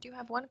do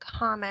have one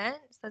comment.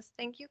 It says,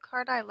 thank you,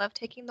 CARTA. I love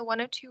taking the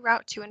 102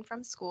 route to and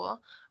from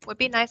school. Would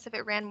be nice if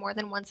it ran more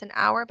than once an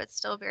hour, but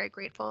still very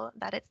grateful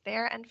that it's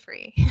there and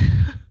free.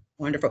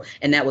 Wonderful.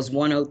 And that was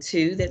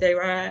 102 that they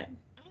ride?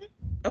 Mhm.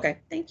 Okay,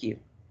 thank you.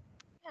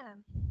 Yeah.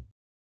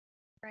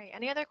 Right.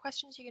 Any other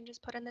questions you can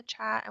just put in the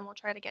chat and we'll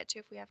try to get to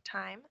if we have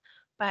time.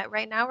 But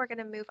right now we're going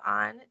to move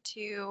on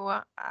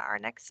to our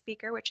next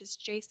speaker, which is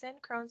Jason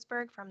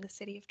Kronsberg from the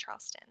city of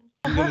Charleston.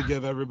 I'm going to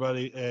give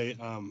everybody a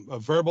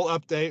verbal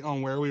update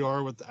on where we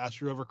are with the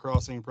Ashley River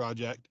Crossing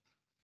project.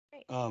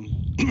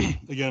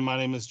 Again, my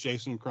name is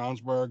Jason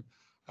Kronsberg.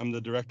 I'm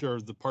the director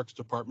of the Parks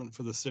Department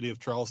for the city of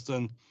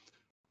Charleston.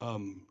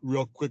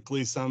 Real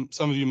quickly, some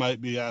of you might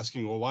be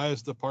asking, well, why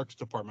is the Parks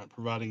Department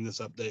providing this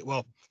update?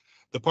 Well,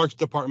 the Parks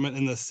Department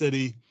in the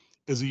city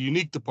is a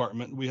unique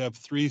department. We have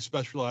 3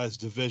 specialized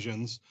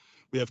divisions.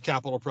 We have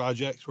capital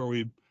projects where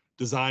we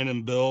design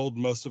and build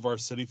most of our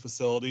city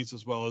facilities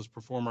as well as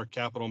perform our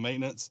capital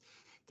maintenance.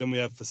 Then we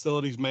have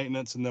facilities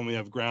maintenance, and then we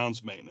have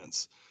grounds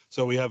maintenance.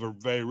 So we have a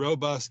very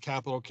robust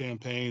capital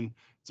campaign.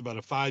 It's about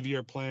a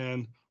 5-year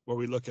plan where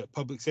we look at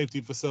public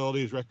safety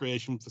facilities,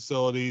 recreation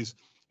facilities,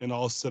 and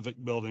all civic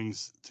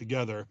buildings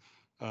together.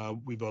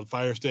 We build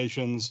fire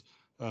stations,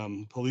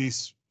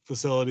 police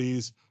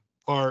facilities,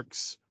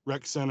 parks,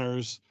 rec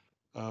centers.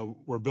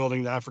 We're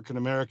building the African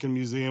American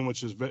Museum,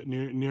 which is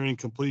nearing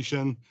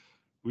completion.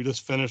 We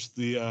just finished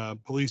the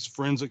police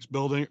forensics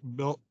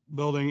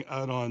building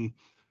out on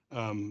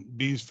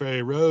Bees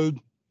Ferry Road.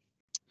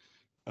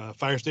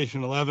 Fire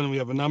Station 11, we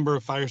have a number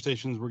of fire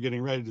stations we're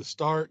getting ready to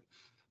start.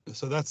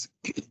 So that's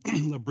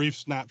a brief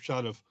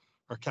snapshot of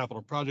our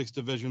capital projects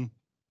division.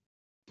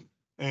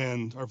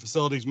 And our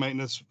facilities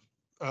maintenance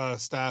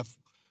staff,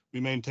 we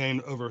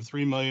maintain over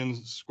 3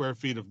 million square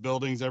feet of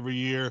buildings every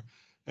year,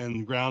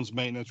 and grounds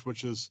maintenance,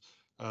 which is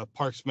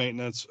parks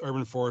maintenance,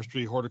 urban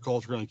forestry,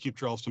 horticulture, and Keep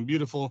Charleston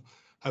Beautiful,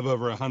 have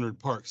over 100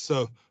 parks.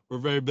 So we're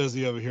very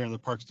busy over here in the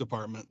Parks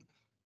Department.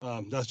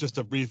 That's just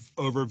a brief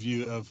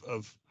overview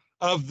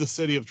of the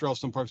City of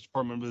Charleston Parks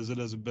Department, because it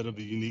is a bit of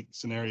a unique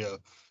scenario.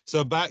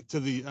 So back to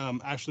the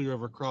Ashley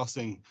River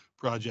Crossing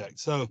project.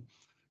 So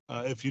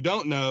if you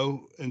don't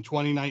know, in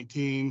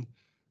 2019,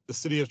 the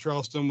City of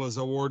Charleston was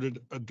awarded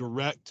a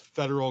direct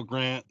federal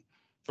grant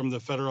from the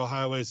Federal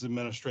Highways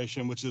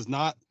Administration, which is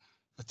not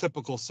a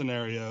typical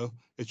scenario.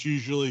 It's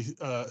usually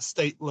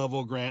state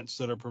level grants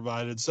that are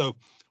provided. So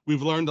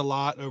we've learned a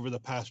lot over the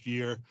past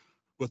year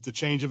with the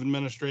change of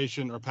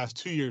administration, or past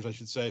 2 years, I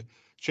should say,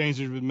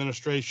 changes of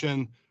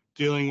administration,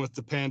 dealing with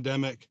the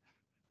pandemic.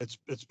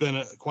 It's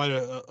been quite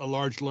a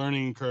large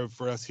learning curve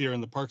for us here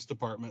in the Parks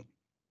Department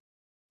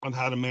on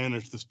how to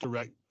manage this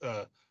direct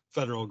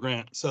federal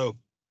grant. So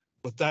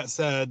with that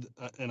said,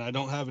 and I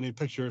don't have any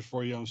pictures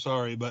for you, I'm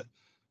sorry, but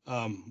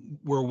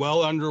we're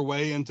well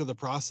underway into the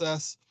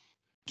process.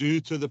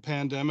 Due to the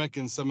pandemic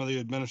and some of the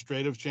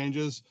administrative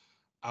changes,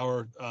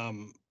 our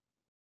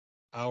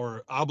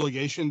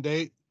obligation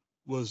date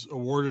was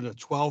awarded a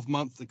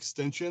 12-month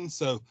extension.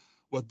 So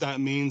what that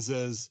means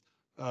is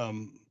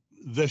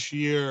this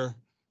year,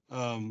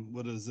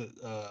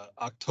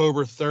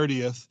 October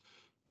 30th,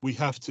 we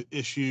have to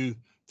issue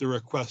the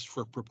request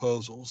for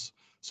proposals.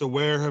 So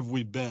where have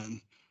we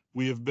been?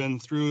 We have been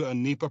through a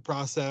NEPA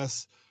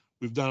process.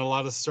 We've done a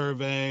lot of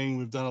surveying.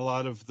 We've done a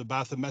lot of the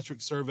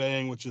bathymetric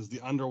surveying, which is the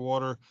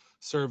underwater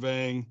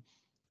surveying.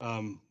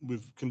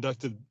 We've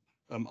conducted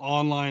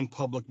online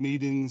public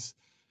meetings,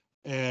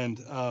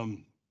 and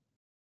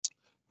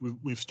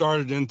we've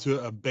started into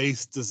a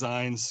base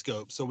design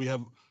scope. So we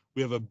have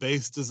a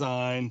base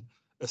design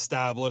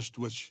established,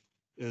 which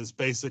is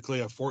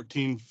basically a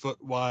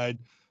 14-foot wide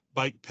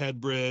bike ped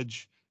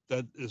bridge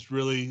that is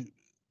really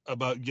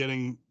about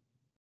getting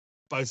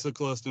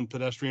bicyclists and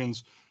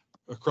pedestrians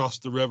across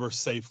the river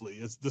safely.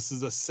 This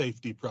is a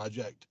safety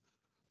project.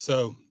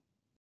 So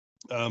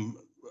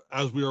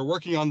as we were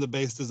working on the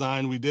base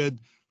design, we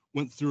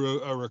went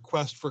through a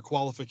request for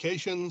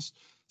qualifications.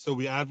 So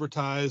we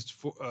advertised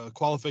for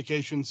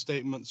qualification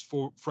statements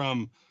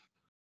from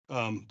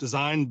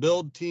design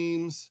build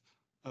teams.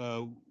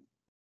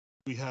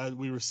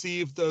 We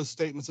received those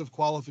statements of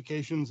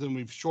qualifications, and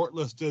we've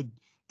shortlisted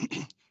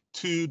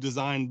 2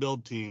 design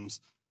build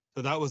teams.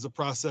 So that was a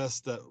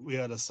process that we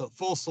had a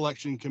full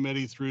selection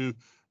committee through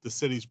the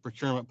city's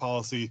procurement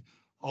policy,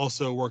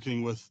 also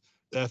working with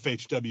the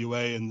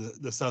FHWA and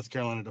the South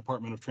Carolina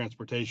Department of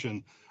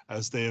Transportation,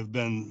 as they have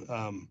been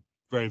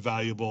very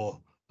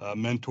valuable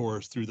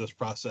mentors through this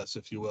process,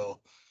 if you will.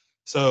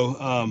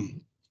 So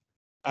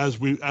as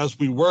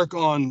we work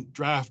on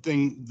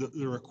drafting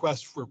the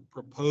request for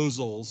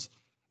proposals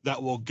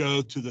that will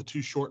go to the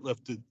two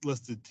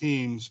listed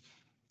teams,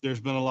 there's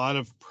been a lot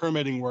of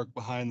permitting work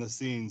behind the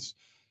scenes.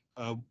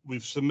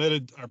 We've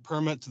submitted our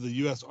permit to the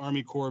U.S.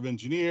 Army Corps of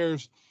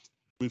Engineers.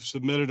 We've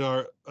submitted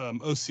our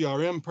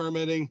OCRM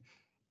permitting,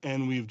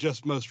 and we've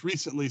just most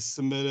recently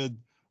submitted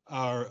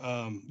our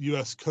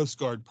U.S. Coast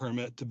Guard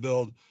permit to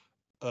build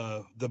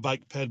the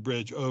bike ped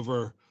bridge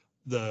over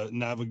the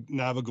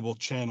navigable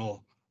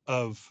channel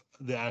of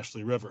the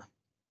Ashley River.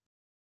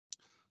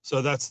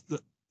 So that's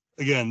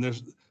again,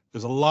 there's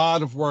a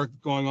lot of work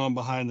going on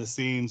behind the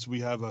scenes. We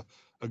have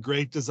a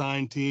great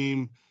design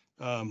team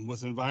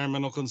with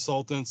environmental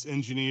consultants,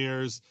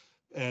 engineers,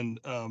 and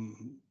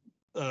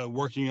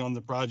working on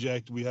the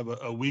project. We have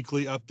a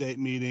weekly update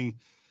meeting,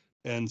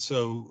 and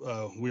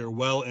so we are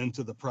well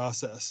into the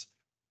process.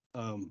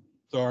 So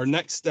our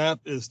next step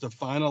is to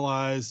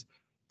finalize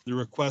the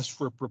request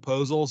for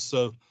proposals.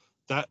 So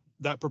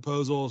that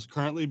proposal is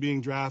currently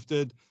being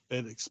drafted.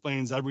 It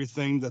explains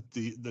everything that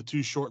the two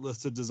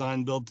shortlisted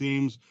design build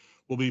teams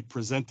will be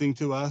presenting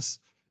to us.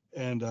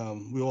 And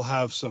we will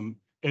have some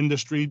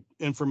industry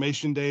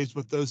information days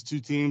with those two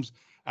teams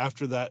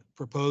after the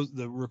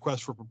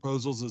request for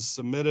proposals is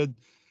submitted.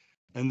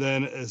 And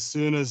then as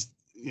soon as,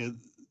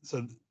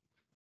 so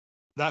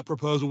that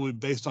proposal will be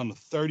based on the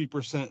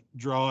 30%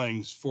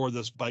 drawings for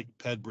this bike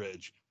ped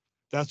bridge.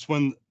 That's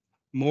when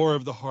more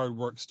of the hard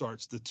work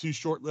starts. The two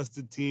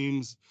shortlisted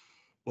teams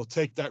will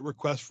take that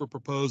request for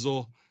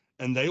proposal,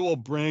 and they will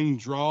bring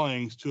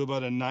drawings to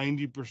about a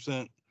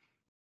 90%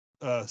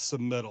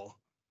 submittal.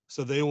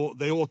 So they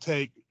will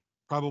take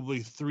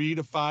probably 3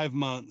 to 5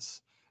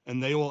 months,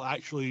 and they will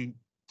actually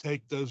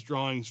take those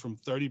drawings from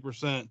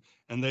 30%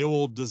 and they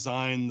will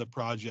design the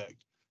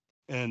project.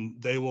 And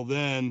they will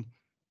then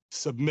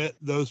submit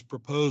those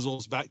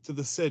proposals back to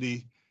the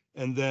city,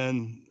 and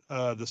then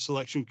the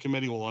selection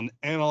committee will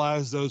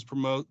analyze those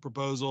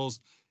proposals,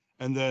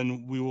 and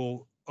then we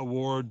will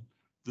award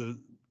the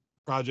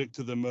project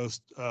to the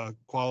most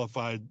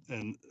qualified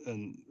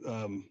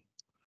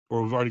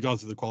or we've already gone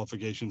through the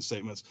qualification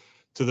statements,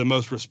 to the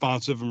most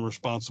responsive and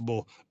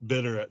responsible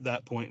bidder at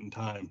that point in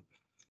time.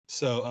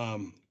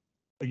 So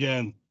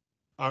again,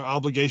 our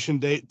obligation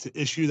date to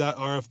issue that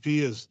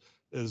RFP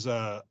is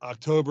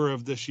October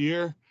of this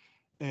year.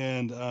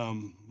 And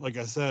like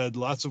I said,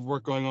 lots of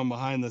work going on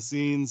behind the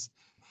scenes.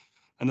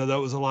 I know that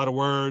was a lot of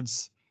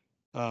words,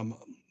 a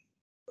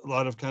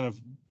lot of kind of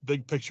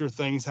big picture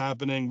things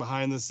happening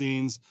behind the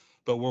scenes,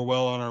 but we're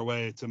well on our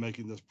way to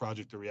making this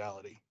project a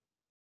reality.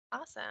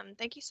 Awesome.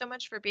 Thank you so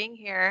much for being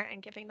here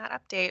and giving that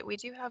update. We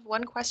do have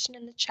one question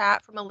in the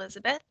chat from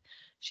Elizabeth.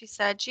 She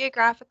said,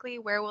 geographically,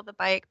 where will the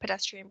bike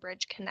pedestrian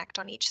bridge connect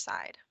on each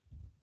side?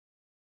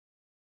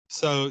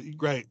 So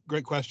great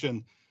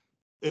question.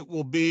 It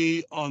will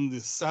be on the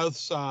south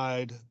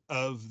side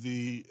of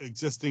the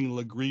existing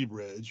Legree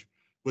Bridge,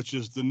 which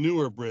is the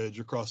newer bridge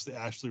across the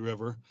Ashley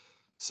River.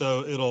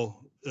 So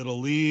it'll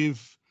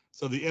leave,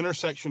 so the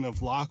intersection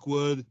of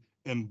Lockwood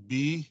and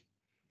B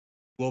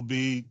will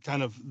be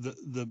kind of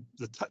the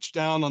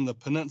touchdown on the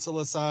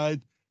peninsula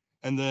side,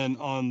 and then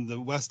on the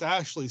West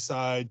Ashley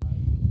side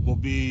will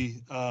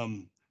be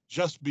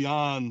just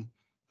beyond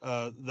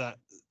that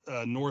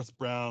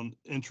northbound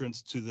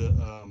entrance to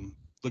the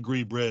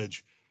Legree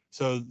Bridge.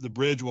 So the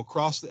bridge will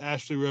cross the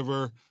Ashley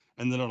River,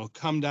 and then it'll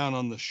come down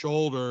on the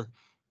shoulder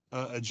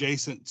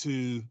adjacent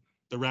to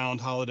the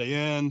Round Holiday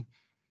Inn,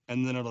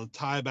 and then it'll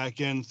tie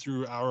back in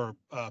through our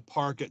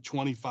park at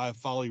 25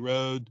 Folly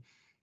Road,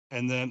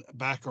 and then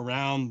back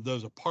around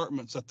those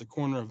apartments at the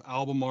corner of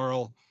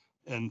Albemarle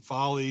and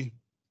Folly.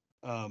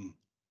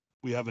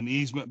 We have an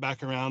easement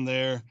back around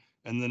there,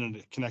 and then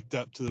it'll connect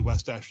up to the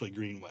West Ashley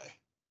Greenway.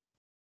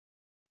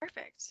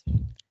 Perfect.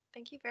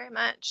 Thank you very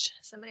much.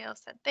 Somebody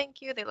else said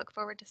thank you. They look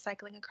forward to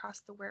cycling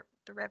across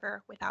the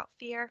river without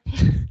fear.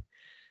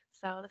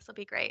 So this will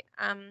be great.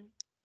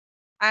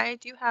 I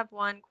do have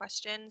one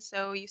question.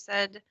 So you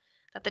said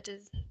that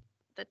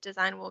the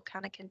design will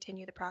kind of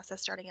continue the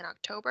process starting in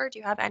October. Do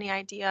you have any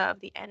idea of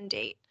the end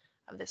date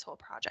of this whole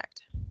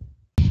project?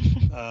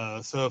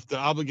 So if the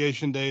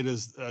obligation date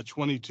is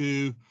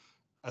 22,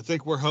 I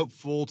think we're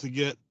hopeful to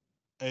get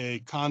a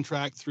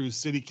contract through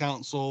City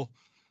Council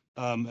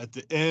at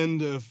the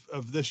end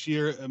of this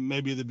year,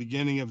 maybe the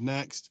beginning of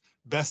next,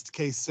 best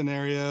case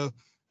scenario.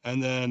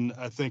 And then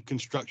I think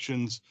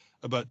construction's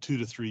about 2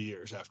 to 3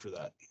 years after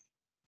that,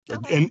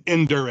 okay,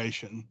 in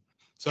duration.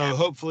 So yeah,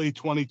 hopefully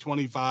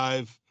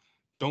 2025,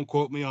 don't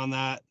quote me on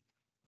that,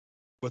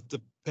 with the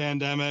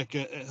pandemic,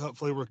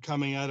 hopefully we're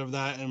coming out of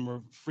that and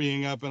we're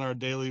freeing up in our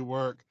daily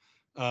work.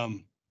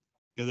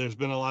 There's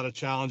been a lot of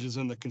challenges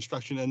in the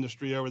construction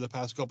industry over the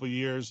past couple of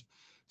years.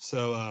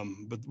 So,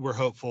 but we're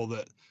hopeful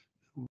that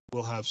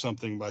we'll have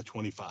something by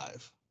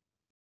 25.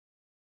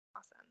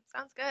 Awesome.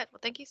 Sounds good. Well,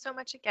 thank you so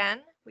much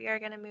again. We are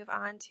going to move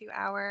on to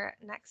our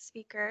next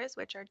speakers,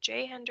 which are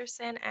Jay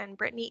Henderson and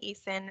Brittanei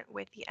Eason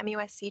with the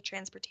MUSC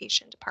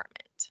Transportation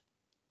Department.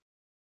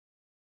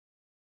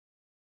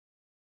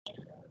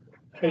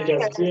 Hey,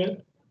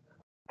 Justin.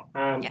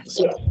 Yes.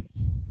 So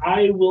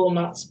I will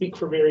not speak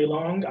for very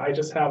long. I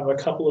just have a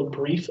couple of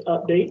brief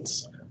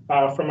updates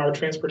from our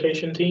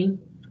transportation team.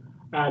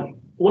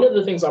 One of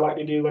the things I like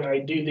to do when I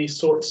do these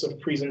sorts of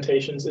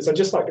presentations is I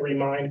just like to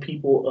remind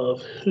people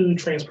of who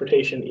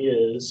transportation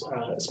is,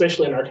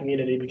 especially in our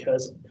community,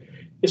 because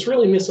it's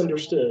really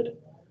misunderstood.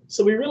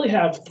 So we really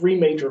have three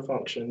major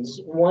functions.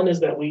 One is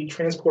that we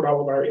transport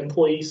all of our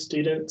employees,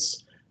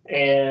 students,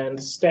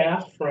 and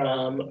staff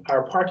from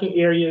our parking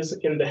areas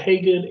in the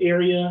Haygood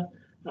area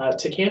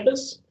to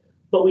campus.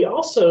 But we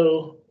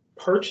also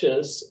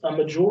purchase a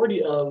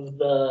majority of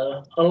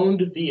the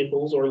owned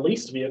vehicles or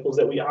leased vehicles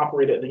that we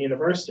operate at the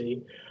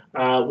university,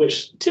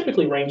 which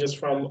typically ranges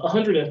from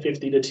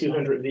 150 to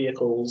 200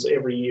 vehicles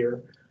every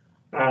year.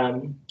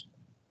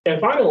 And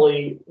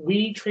finally,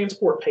 we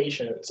transport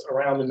patients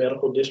around the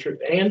medical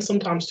district and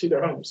sometimes to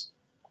their homes.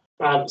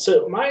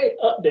 So my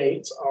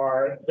updates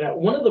are that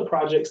one of the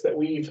projects that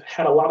we've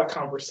had a lot of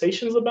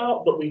conversations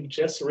about, but we've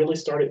just really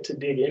started to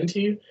dig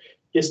into,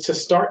 is to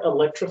start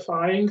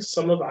electrifying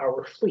some of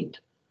our fleet.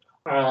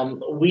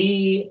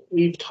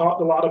 We've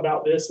talked a lot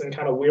about this and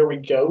kind of where we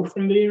go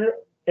from there,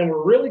 and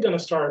we're really going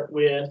to start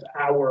with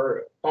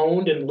our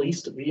owned and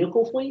leased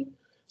vehicle fleet.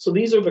 So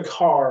these are the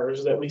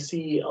cars that we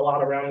see a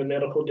lot around the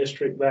medical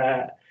district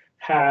that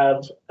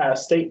have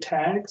state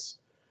tags.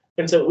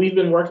 And so we've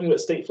been working with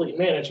State Fleet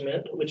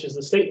Management, which is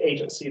the state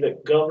agency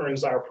that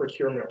governs our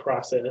procurement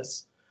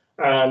process,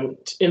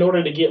 in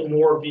order to get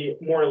more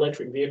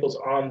electric vehicles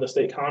on the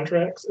state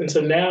contracts. And so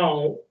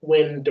now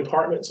when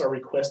departments are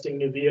requesting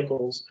new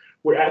vehicles,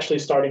 we're actually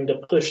starting to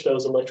push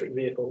those electric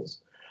vehicles.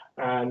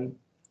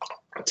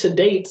 To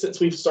date, since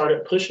we've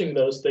started pushing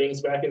those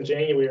things back in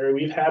January,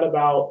 we've had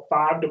about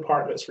 5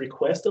 departments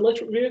request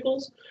electric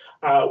vehicles,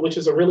 which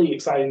is a really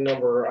exciting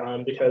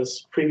number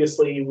because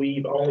previously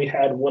we've only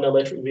had 1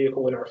 electric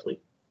vehicle in our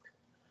fleet.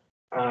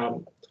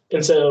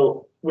 And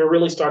so we're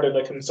really started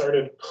a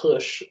concerted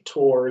push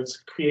towards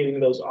creating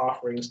those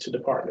offerings to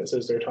departments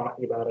as they're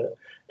talking about it.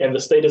 And the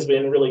state has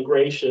been really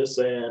gracious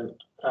and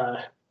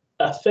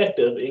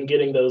effective in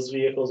getting those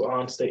vehicles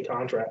on state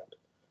contract.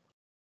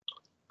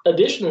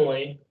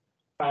 Additionally,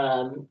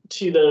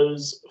 to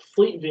those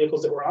fleet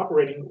vehicles that we're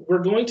operating, we're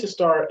going to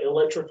start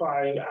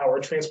electrifying our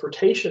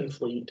transportation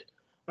fleet,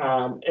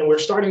 and we're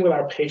starting with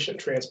our patient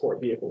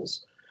transport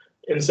vehicles.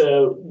 And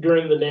so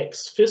during the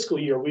next fiscal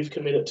year, we've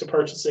committed to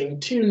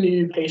purchasing 2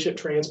 new patient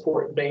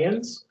transport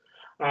vans,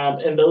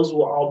 and those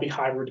will all be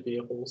hybrid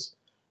vehicles.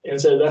 And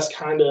so that's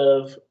kind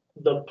of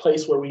the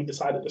place where we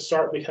decided to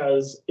start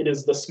because it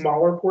is the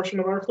smaller portion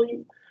of our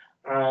fleet.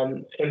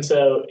 And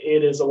so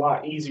it is a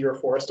lot easier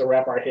for us to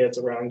wrap our heads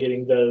around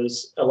getting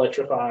those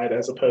electrified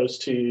as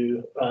opposed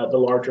to the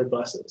larger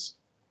buses.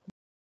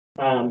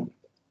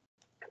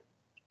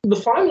 The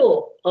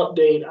final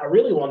update I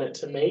really wanted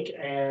to make,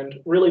 and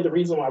really the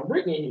reason why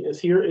Brittanei is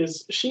here,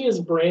 is she is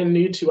brand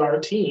new to our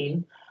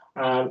team,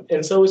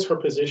 and so is her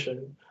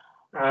position.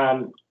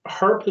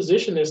 Her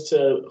position is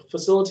to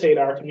facilitate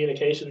our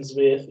communications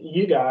with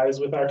you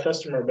guys, with our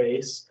customer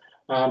base,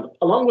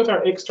 along with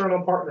our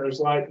external partners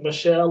like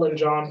Michelle and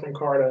John from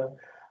CARTA.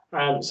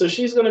 So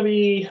she's going to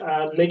be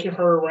making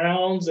her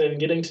rounds and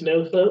getting to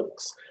know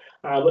folks,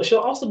 but she'll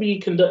also be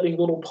conducting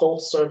little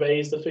pulse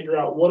surveys to figure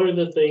out what are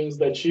the things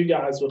that you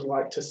guys would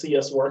like to see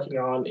us working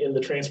on in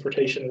the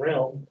transportation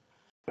realm.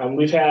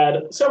 We've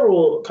had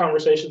several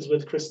conversations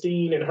with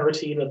Christine and her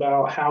team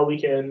about how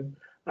we can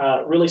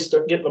really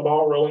get the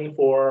ball rolling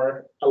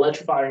for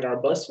electrifying our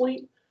bus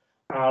fleet.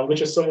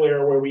 Which is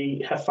somewhere where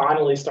we have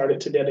finally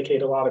started to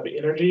dedicate a lot of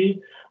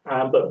energy.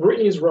 But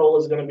Brittanei's role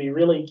is going to be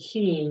really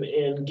keen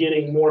in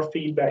getting more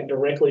feedback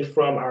directly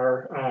from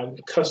our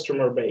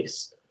customer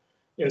base.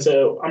 And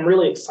so I'm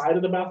really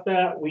excited about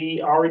that.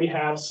 We already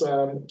have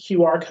some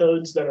QR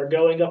codes that are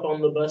going up on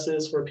the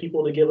buses for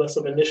people to give us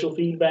some initial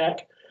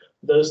feedback.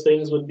 Those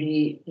things would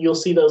be, you'll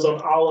see those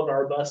on all of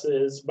our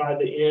buses by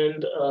the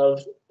end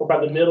of, or by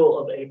the middle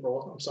of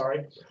April, I'm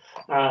sorry.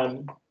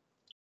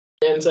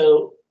 And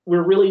so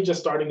we're really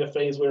just starting a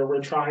phase where we're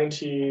trying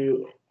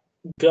to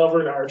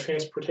govern our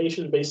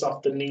transportation based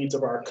off the needs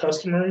of our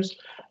customers,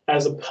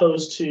 as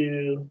opposed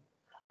to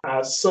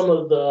some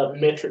of the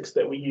metrics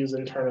that we use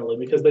internally,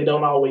 because they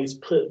don't always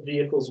put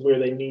vehicles where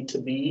they need to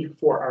be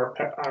for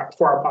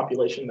our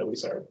population that we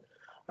serve.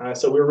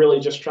 So we're really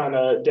just trying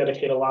to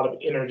dedicate a lot of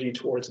energy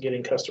towards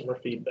getting customer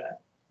feedback.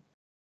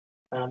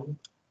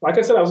 Like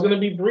I said, I was going to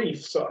be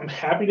brief, so I'm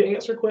happy to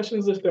answer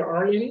questions if there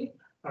are any.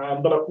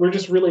 But we're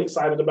just really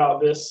excited about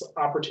this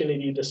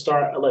opportunity to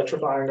start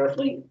electrifying our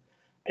fleet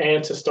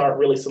and to start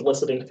really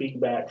soliciting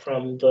feedback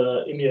from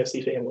the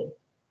MUSC family.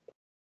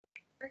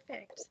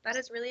 Perfect. That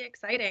is really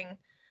exciting.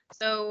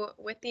 So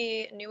with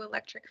the new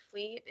electric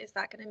fleet, is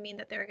that going to mean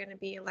that there are going to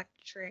be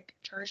electric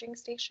charging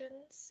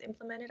stations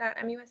implemented at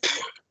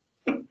MUSC?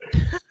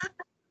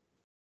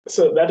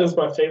 So that is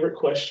my favorite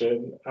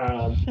question.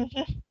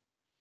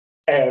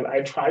 And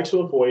I try to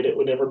avoid it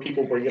whenever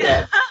people bring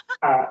it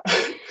up.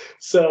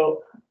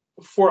 So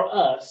for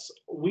us,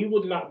 we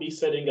would not be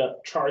setting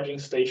up charging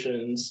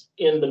stations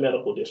in the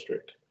medical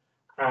district.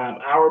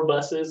 Our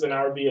buses and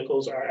our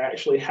vehicles are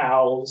actually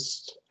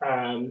housed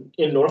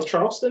in North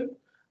Charleston.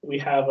 We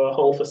have a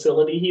whole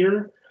facility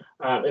here.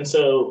 And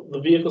so the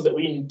vehicles that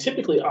we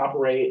typically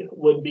operate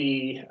would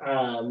be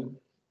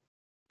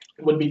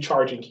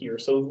charging here.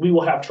 So we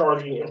will have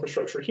charging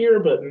infrastructure here,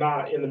 but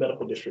not in the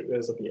medical district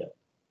as of yet.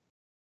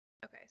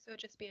 Okay, so it'd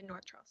just be in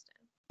North Charleston.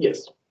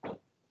 Yes. Okay.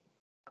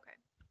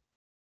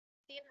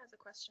 Ian has a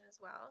question as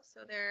well.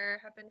 So there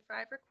have been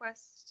 5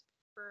 requests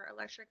for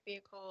electric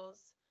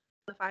vehicles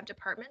in the 5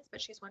 departments,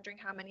 but she's wondering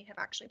how many have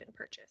actually been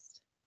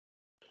purchased.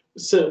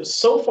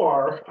 So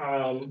far,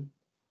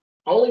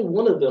 only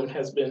one of them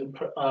has been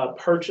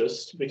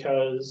purchased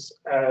because,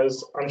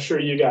 as I'm sure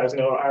you guys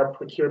know, our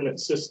procurement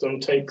system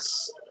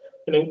takes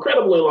an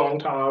incredibly long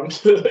time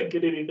to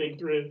get anything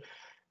through.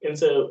 And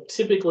so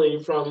typically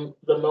from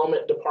the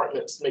moment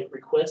departments make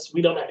requests,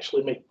 we don't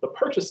actually make the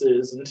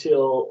purchases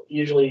until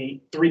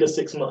usually 3 to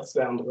 6 months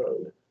down the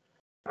road.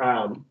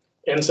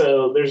 And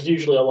so there's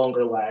usually a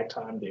longer lag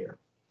time there.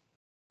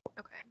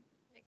 Okay.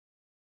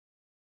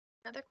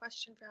 Another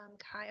question from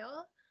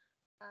Kyle.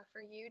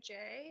 For you,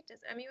 Jay, does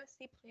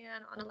MUSC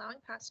plan on allowing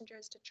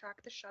passengers to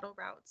track the shuttle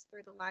routes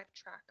through the live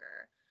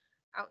tracker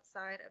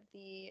outside of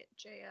the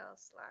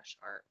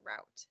JL/ART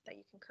route that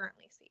you can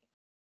currently see?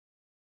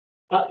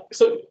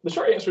 So the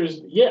short answer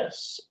is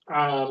yes.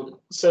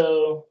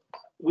 So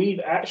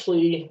we've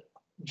actually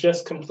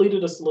just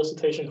completed a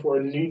solicitation for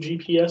a new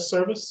GPS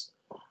service,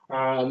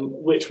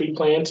 which we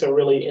plan to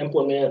really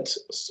implement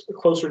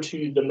closer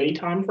to the May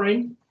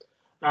timeframe.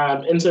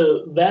 And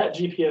so that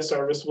GPS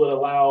service would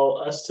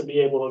allow us to be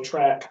able to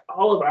track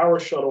all of our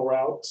shuttle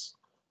routes.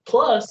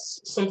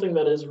 Plus, something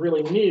that is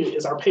really new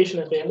is our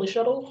patient and family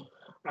shuttle.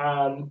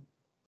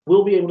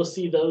 We'll be able to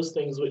see those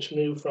things which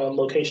move from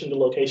location to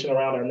location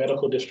around our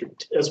medical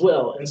district as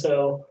well. And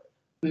so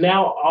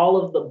now all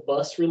of the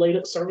bus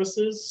related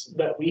services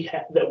that we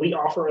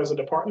offer as a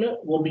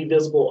department will be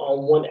visible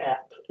on one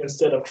app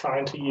instead of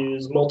trying to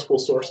use multiple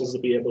sources to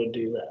be able to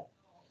do that.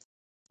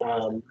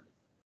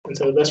 And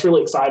so that's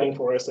really exciting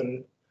for us,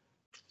 and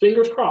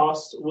fingers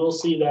crossed, we'll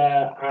see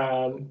that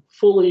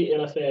fully in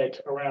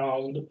effect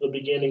around the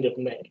beginning of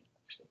May.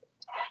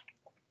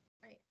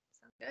 Right,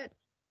 sounds good.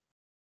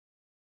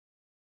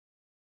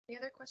 Any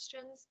other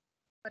questions?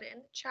 Put it in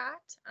the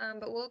chat,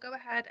 but we'll go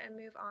ahead and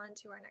move on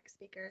to our next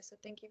speaker. So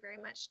thank you very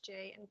much,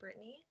 Jay and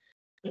Brittanei.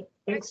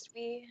 Thanks.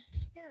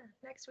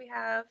 Next we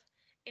have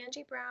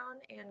Angie Brown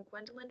and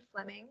Gwendolyn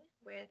Fleming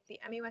with the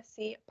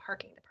MUSC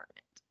Parking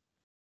Department.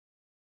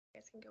 You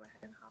guys can go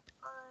ahead and hop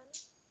on.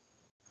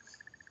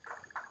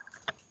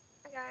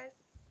 Hi guys.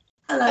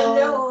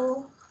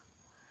 Hello.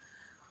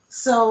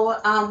 So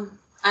I'm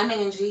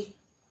Angie.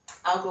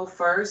 I'll go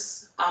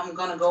first. I'm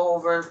going to go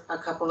over a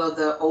couple of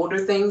the older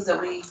things that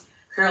we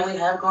currently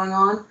have going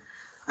on.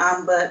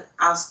 But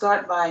I'll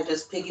start by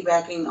just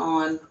piggybacking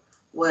on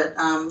what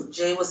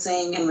Jay was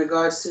saying in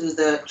regards to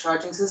the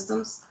charging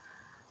systems.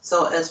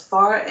 So as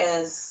far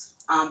as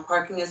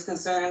parking is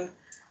concerned,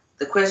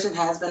 the question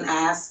has been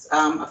asked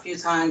a few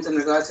times in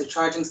regards to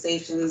charging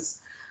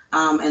stations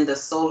and the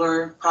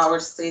solar power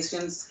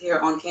stations here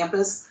on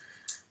campus.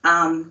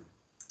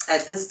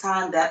 At this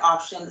time, that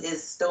option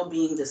is still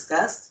being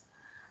discussed.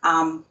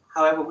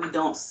 However, we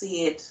don't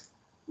see it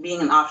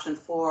being an option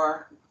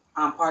for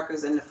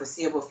parkers in the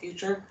foreseeable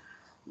future.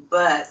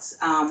 But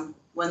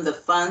when the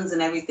funds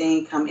and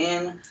everything come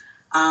in,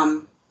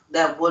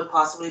 that would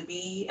possibly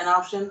be an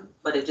option,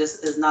 but it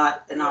just is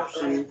not an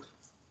option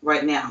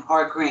right now,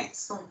 or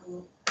grants.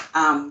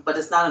 But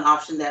it's not an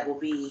option that will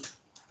be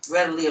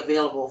readily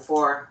available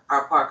for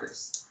our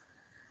parkers.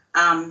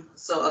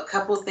 So a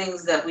couple of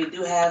things that we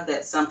do have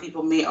that some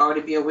people may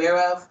already be aware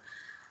of.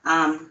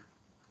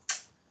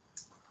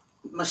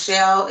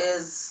 Michelle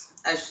is,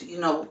 as you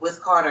know,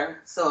 with CARTA.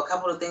 So a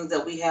couple of things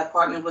that we have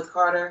partnered with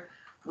CARTA.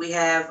 We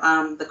have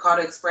the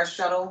CARTA Express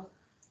shuttle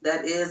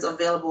that is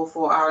available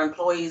for our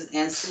employees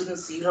and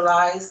students to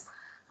utilize.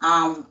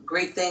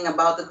 Great thing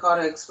about the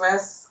CARTA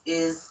Express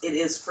is it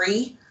is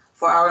free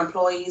for our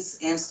employees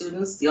and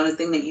students. The only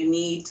thing that you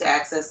need to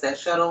access that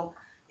shuttle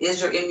is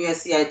your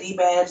MUSC ID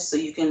badge, so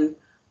you can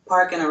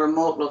park in a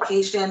remote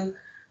location,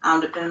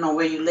 depending on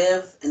where you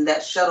live, and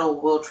that shuttle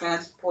will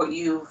transport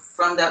you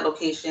from that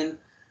location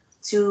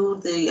to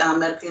the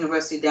Medical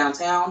University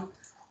downtown.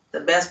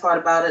 The best part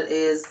about it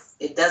is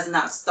it does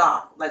not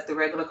stop like the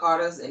regular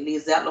CARTAs. It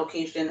leaves that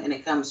location and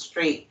it comes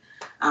straight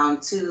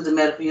to the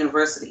Medical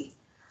University.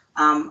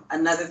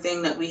 Another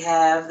thing that we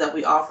have that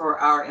we offer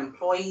our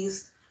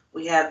employees,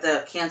 we have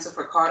the Cancel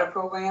for CARTA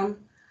program.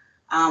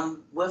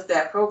 With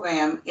that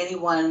program,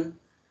 anyone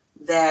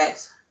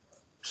that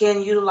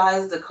can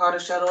utilize the CARTA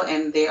shuttle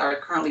and they are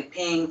currently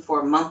paying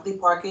for monthly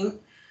parking,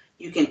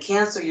 you can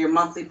cancel your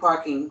monthly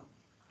parking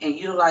and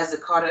utilize the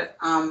CARTA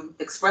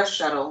Express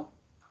shuttle,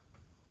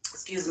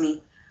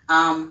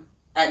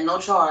 at no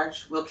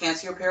charge. We'll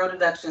cancel your payroll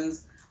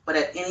deductions, but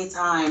at any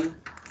time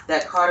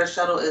that CARTA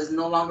shuttle is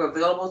no longer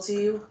available to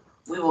you,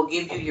 we will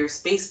give you your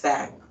space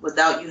back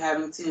without you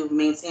having to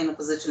maintain a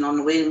position on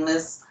the waiting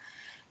list.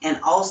 And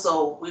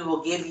also, we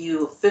will give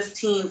you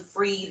 15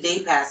 free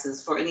day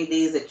passes for any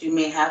days that you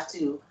may have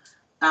to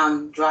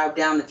drive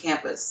down to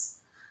campus.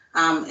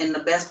 And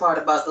the best part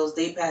about those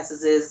day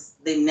passes is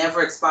they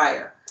never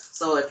expire.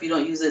 So if you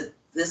don't use it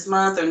this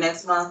month or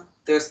next month,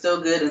 they're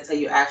still good until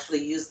you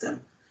actually use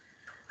them.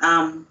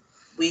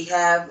 We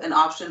have an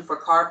option for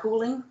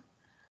carpooling.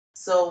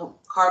 So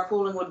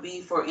carpooling would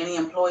be for any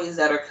employees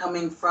that are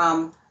coming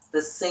from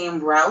the same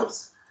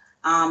routes.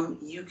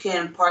 You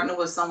can partner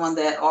with someone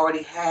that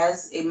already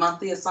has a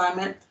monthly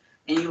assignment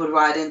and you would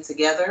ride in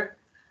together.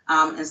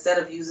 Instead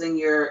of using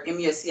your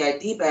MUSC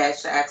ID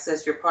badge to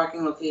access your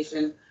parking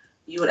location,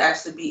 you would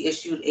actually be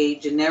issued a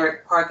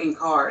generic parking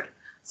card.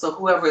 So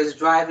whoever is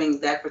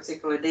driving that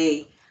particular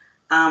day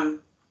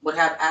would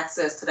have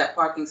access to that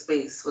parking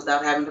space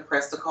without having to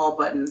press the call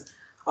button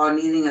or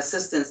needing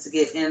assistance to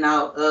get in and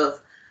out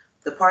of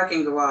the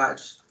parking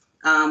garage.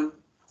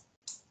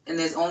 And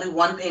there's only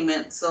one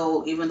payment,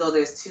 so even though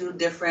there's two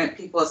different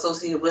people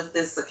associated with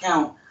this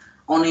account,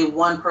 only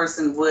one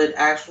person would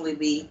actually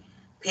be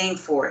paying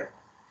for it.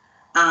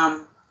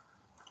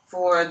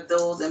 For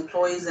those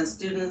employees and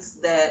students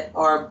that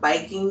are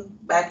biking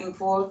back and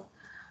forth,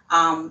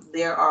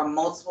 there are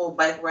multiple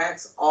bike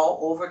racks all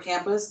over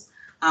campus.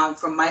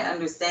 From my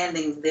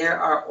understanding, there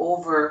are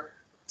over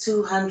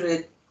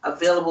 200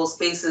 available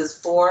spaces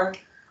for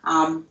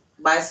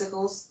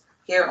bicycles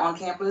here on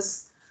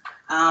campus.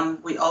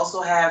 We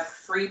also have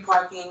free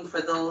parking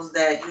for those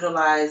that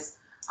utilize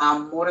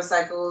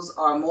motorcycles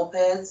or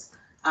mopeds.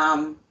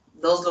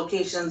 Those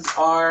locations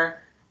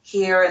are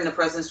here in the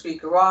President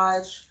Street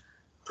Garage,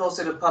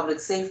 closer to public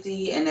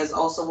safety, and there's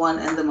also one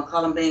in the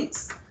McCollum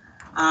Banks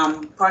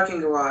parking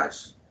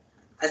garage.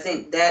 I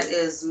think that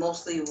is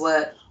mostly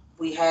what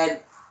we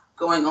had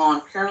going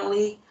on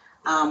currently.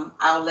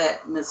 I'll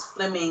let Ms.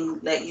 Fleming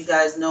let you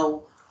guys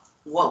know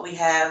what we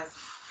have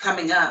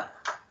coming up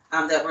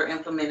that we're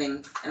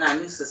implementing in our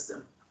new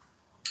system.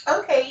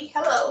 Okay,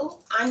 hello,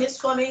 I'm Ms.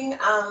 Fleming.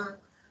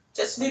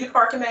 Just new to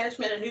parking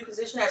management, a new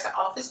position as an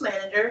office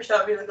manager, so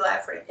I'm really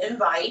glad for the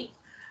invite.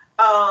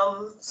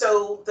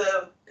 So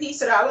the piece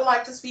that I would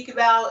like to speak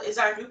about is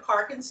our new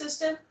parking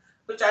system,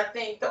 which I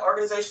think the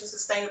organization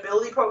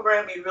sustainability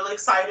program be really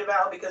excited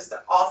about because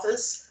the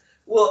office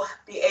will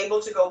be able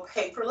to go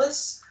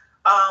paperless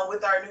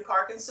with our new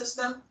parking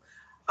system.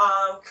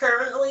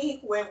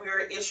 Currently, when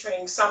we're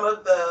issuing some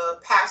of the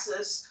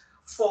passes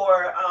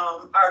for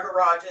our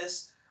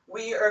garages,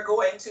 we are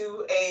going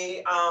to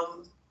a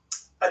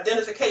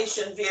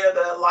identification via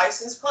the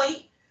license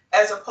plate,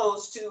 as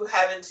opposed to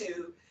having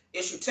to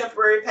issue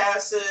temporary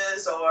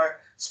passes or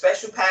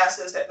special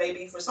passes that may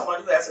be for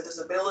someone who has a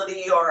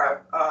disability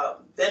or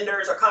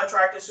vendors or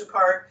contractors who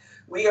park.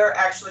 We are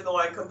actually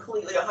going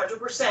completely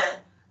 100%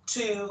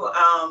 to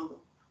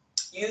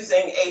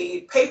using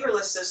a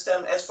paperless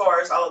system as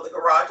far as all of the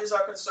garages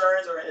are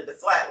concerned or any of the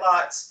flat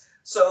lots.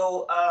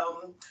 So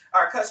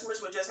our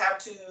customers would just have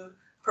to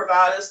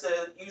provide us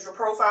the user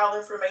profile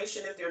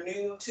information if they're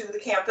new to the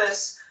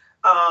campus.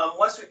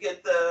 Once we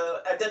get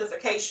the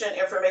identification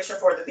information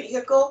for the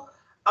vehicle,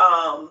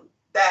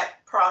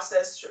 that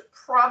process should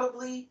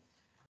probably,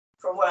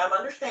 from what I'm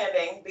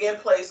understanding, be in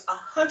place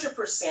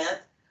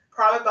 100%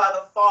 probably by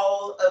the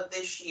fall of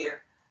this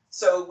year.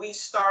 So we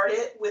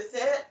started with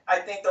it. I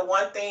think the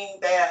one thing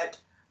that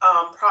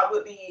probably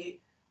would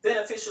be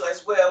beneficial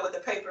as well with the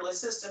paperless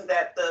system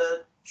that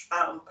the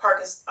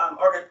parking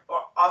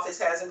office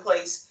has in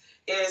place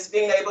is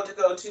being able to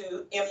go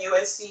to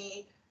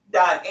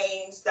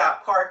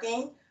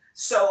musc.ames.parking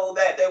so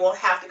that they won't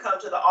have to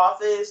come to the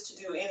office to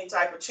do any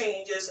type of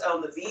changes on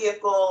the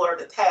vehicle or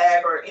the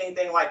tag or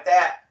anything like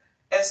that.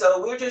 And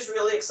so we're just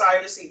really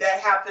excited to see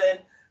that happen.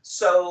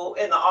 So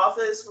in the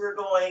office, we're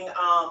going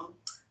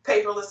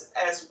paperless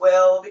as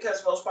well,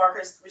 because most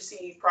parkers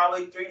receive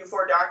probably 3 to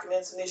 4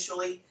 documents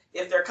initially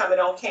if they're coming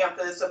on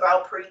campus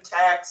about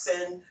pre-tax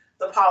and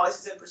the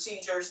policies and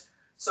procedures.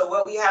 So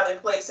what we have in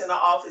place in the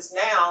office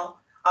now,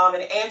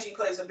 and Angie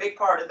plays a big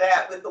part of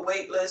that with the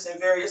wait list and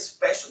various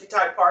specialty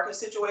type parking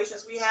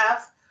situations we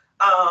have.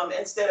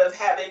 Instead of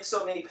having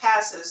so many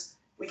passes,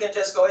 we can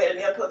just go ahead and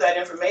input that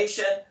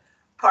information.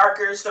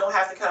 Parkers don't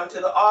have to come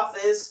to the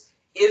office.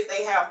 If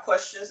they have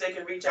questions, they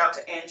can reach out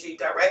to Angie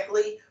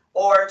directly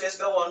or just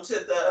go onto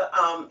the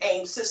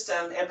AIM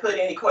system and put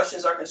any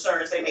questions or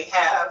concerns they may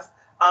have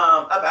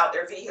about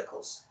their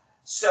vehicles.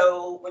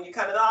 So when you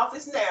come to the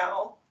office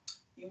now,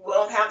 you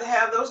won't have to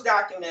have those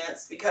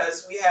documents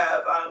because we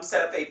have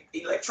set up a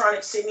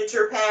electronic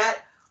signature pad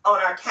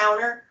on our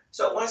counter.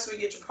 So once we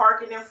get your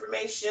parking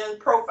information,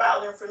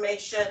 profile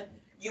information,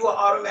 you will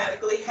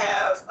automatically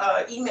have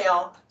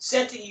email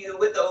sent to you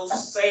with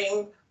those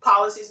same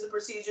policies and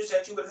procedures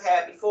that you would have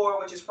had before,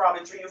 which is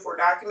probably 3 or 4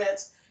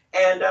 documents.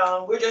 And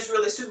we're just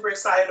really super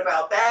excited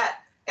about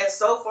that. And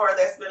so far,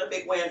 that's been a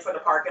big win for the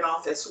parking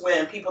office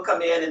when people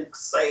come in and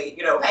say,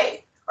 you know,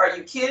 hey, are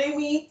you kidding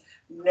me?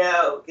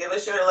 No, give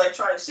us your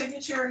electronic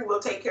signature and we'll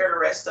take care of the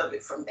rest of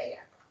it from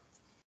there.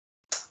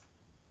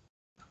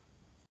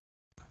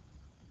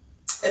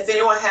 If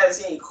anyone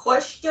has any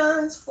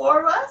questions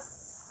for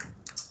us,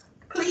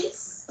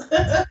 please.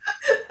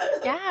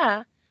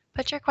 Yeah,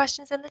 put your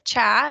questions in the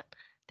chat.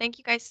 Thank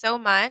you guys so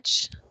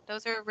much.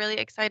 Those are really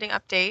exciting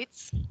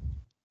updates.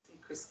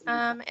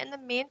 In the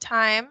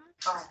meantime,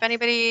 if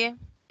anybody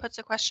puts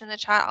a question in the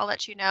chat, I'll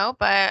let you know,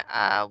 but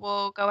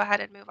we'll go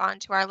ahead and move on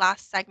to our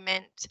last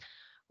segment,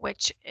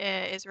 which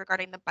is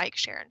regarding the bike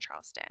share in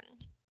Charleston.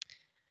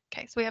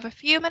 Okay, so we have a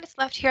few minutes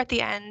left here at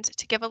the end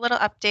to give a little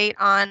update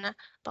on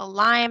the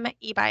Lime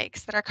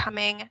e-bikes that are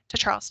coming to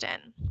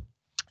Charleston.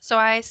 So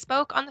I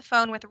spoke on the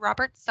phone with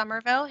Robert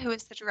Somerville, who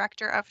is the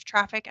Director of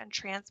Traffic and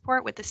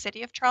Transport with the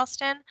City of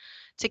Charleston,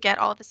 to get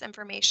all this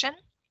information.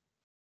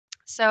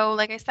 So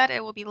like I said,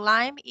 it will be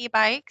Lime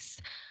e-bikes.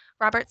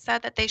 Robert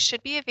said that they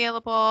should be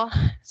available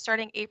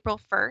starting April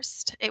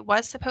 1st. It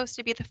was supposed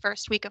to be the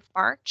first week of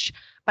March,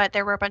 but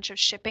there were a bunch of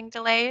shipping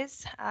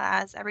delays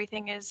as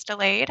everything is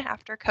delayed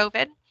after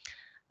COVID.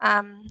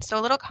 So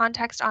a little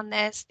context on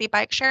this, the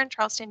bike share in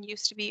Charleston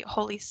used to be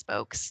Holy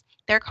Spokes.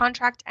 Their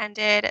contract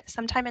ended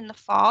sometime in the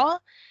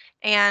fall,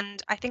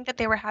 and I think that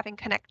they were having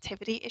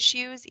connectivity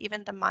issues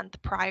even the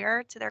month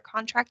prior to their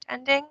contract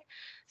ending.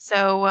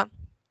 So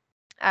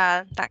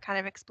that kind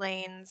of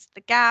explains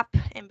the gap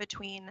in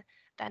between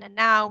then and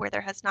now where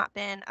there has not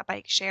been a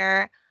bike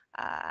share.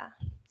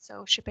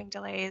 So shipping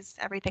delays,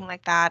 everything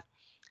like that.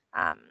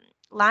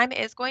 Lime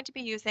is going to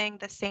be using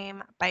the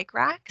same bike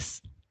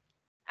racks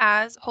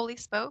as Holy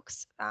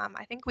Spokes.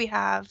 I think we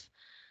have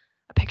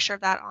a picture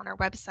of that on our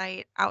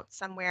website out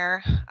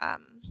somewhere,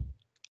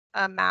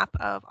 a map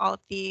of all of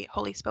the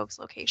Holy Spokes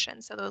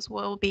locations. So those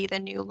will be the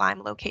new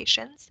Lime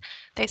locations.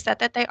 They said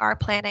that they are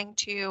planning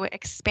to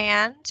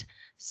expand.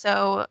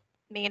 So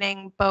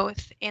meaning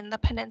both in the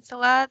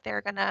peninsula,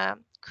 they're going to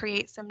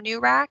create some new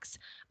racks,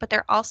 but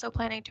they're also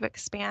planning to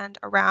expand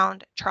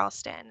around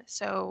Charleston.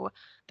 So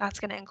that's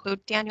going to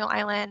include Daniel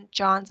Island,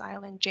 Johns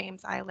Island,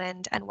 James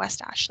Island, and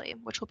West Ashley,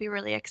 which will be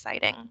really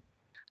exciting.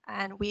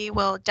 And we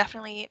will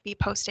definitely be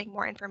posting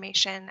more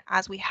information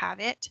as we have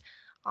it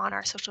on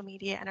our social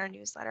media and our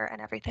newsletter and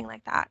everything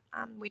like that.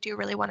 We do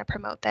really want to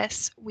promote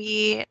this.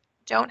 We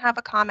don't have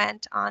a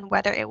comment on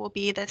whether it will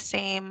be the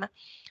same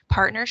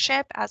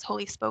partnership as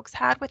Holy Spokes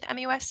had with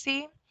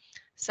MUSC.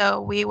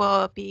 So we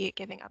will be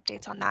giving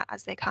updates on that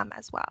as they come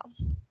as well.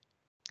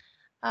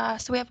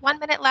 So we have 1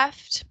 minute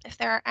left. If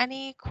there are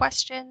any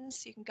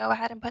questions, you can go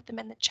ahead and put them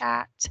in the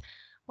chat.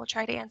 We'll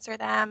try to answer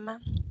them.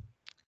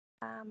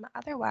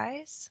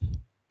 Otherwise,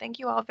 thank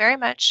you all very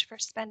much for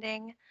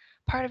spending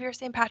part of your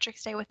St.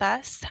 Patrick's Day with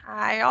us.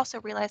 I also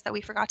realized that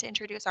we forgot to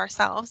introduce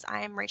ourselves.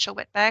 I am Rachel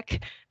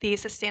Whitbeck, the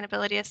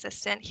Sustainability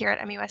Assistant here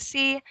at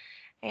MUSC,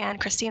 and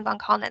Christine Von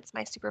Kalnitz,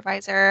 my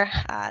supervisor,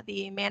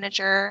 the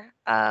manager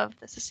of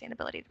the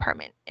Sustainability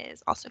Department,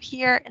 is also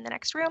here in the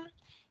next room.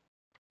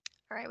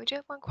 All right, we do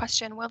have one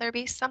question. Will there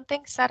be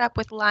something set up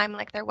with Lime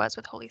like there was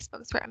with Holy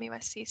Spokes where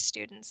MUSC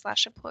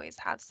students/employees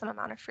have some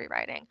amount of free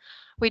riding?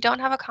 We don't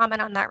have a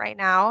comment on that right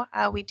now.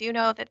 We do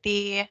know that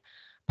the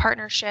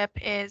partnership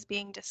is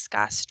being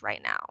discussed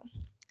right now,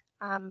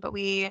 but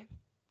we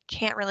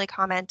can't really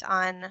comment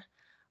on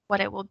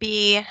what it will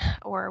be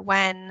or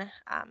when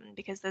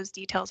because those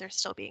details are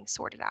still being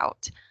sorted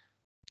out.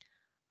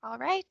 All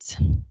right.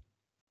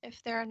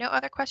 If there are no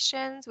other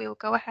questions, we will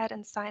go ahead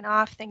and sign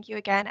off. Thank you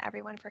again,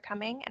 everyone, for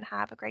coming, and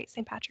have a great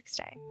St. Patrick's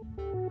Day.